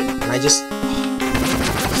direction. And I just...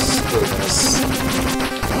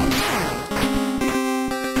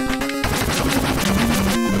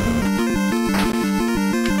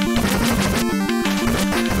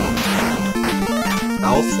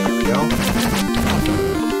 health. There we go.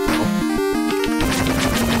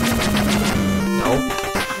 No.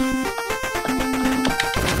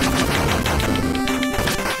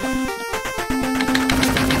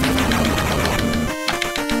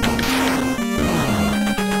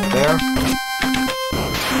 There.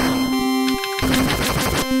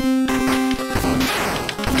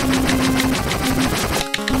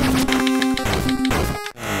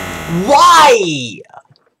 Why?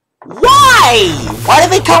 Why? Why do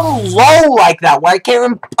they come low like that? Why can't I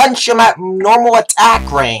even punch them at normal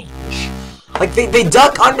attack range? Like, they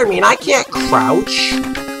duck under me and I can't crouch.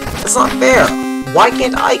 That's not fair. Why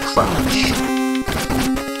can't I crouch?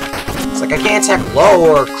 It's like I can't attack low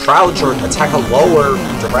or crouch or attack a lower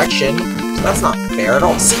direction. So that's not fair at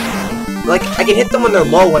all. See? Like, I can hit them when they're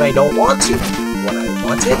low when I don't want to. When I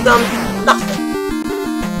want to hit them, nothing.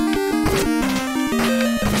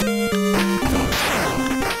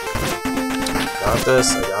 I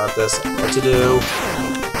got this, I know what to do. I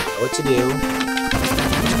know what to do.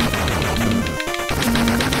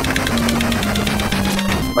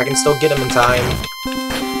 If I can still get him in time.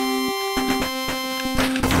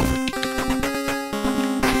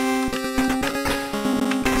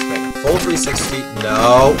 Let's make a full 360.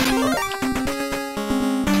 No. Okay.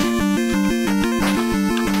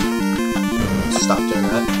 Stop doing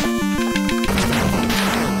that.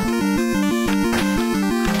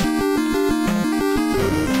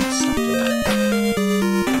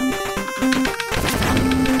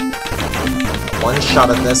 One shot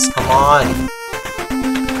at this, come on!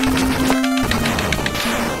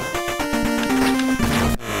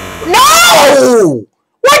 No!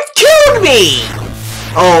 What killed me?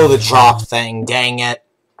 Oh, the drop thing, dang it.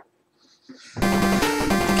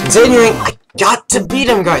 Continuing, I got to beat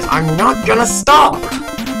him, guys. I'm not gonna stop.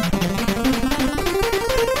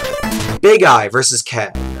 Big Eye versus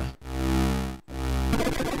Ken.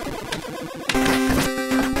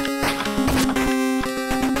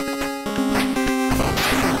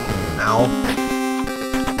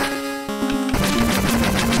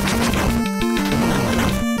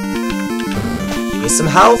 Give me some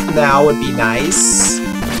health now would be nice.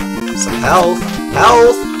 Some health.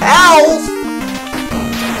 Health! Health!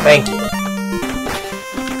 Thank you.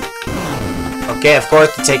 Okay, of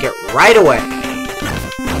course, to take it right away.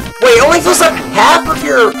 Wait, it only fills up half of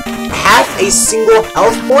your... half a single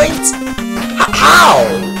health point? How?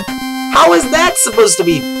 How is that supposed to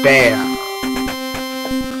be fair?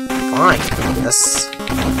 Fine, I guess.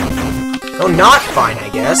 No, not fine, I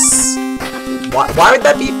guess. Why would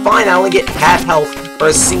that be fine? I only get half health for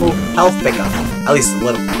a single health pickup. At least the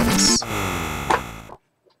little ones.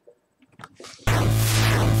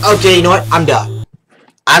 Okay, you know what? I'm done.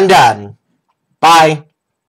 I'm done. Bye.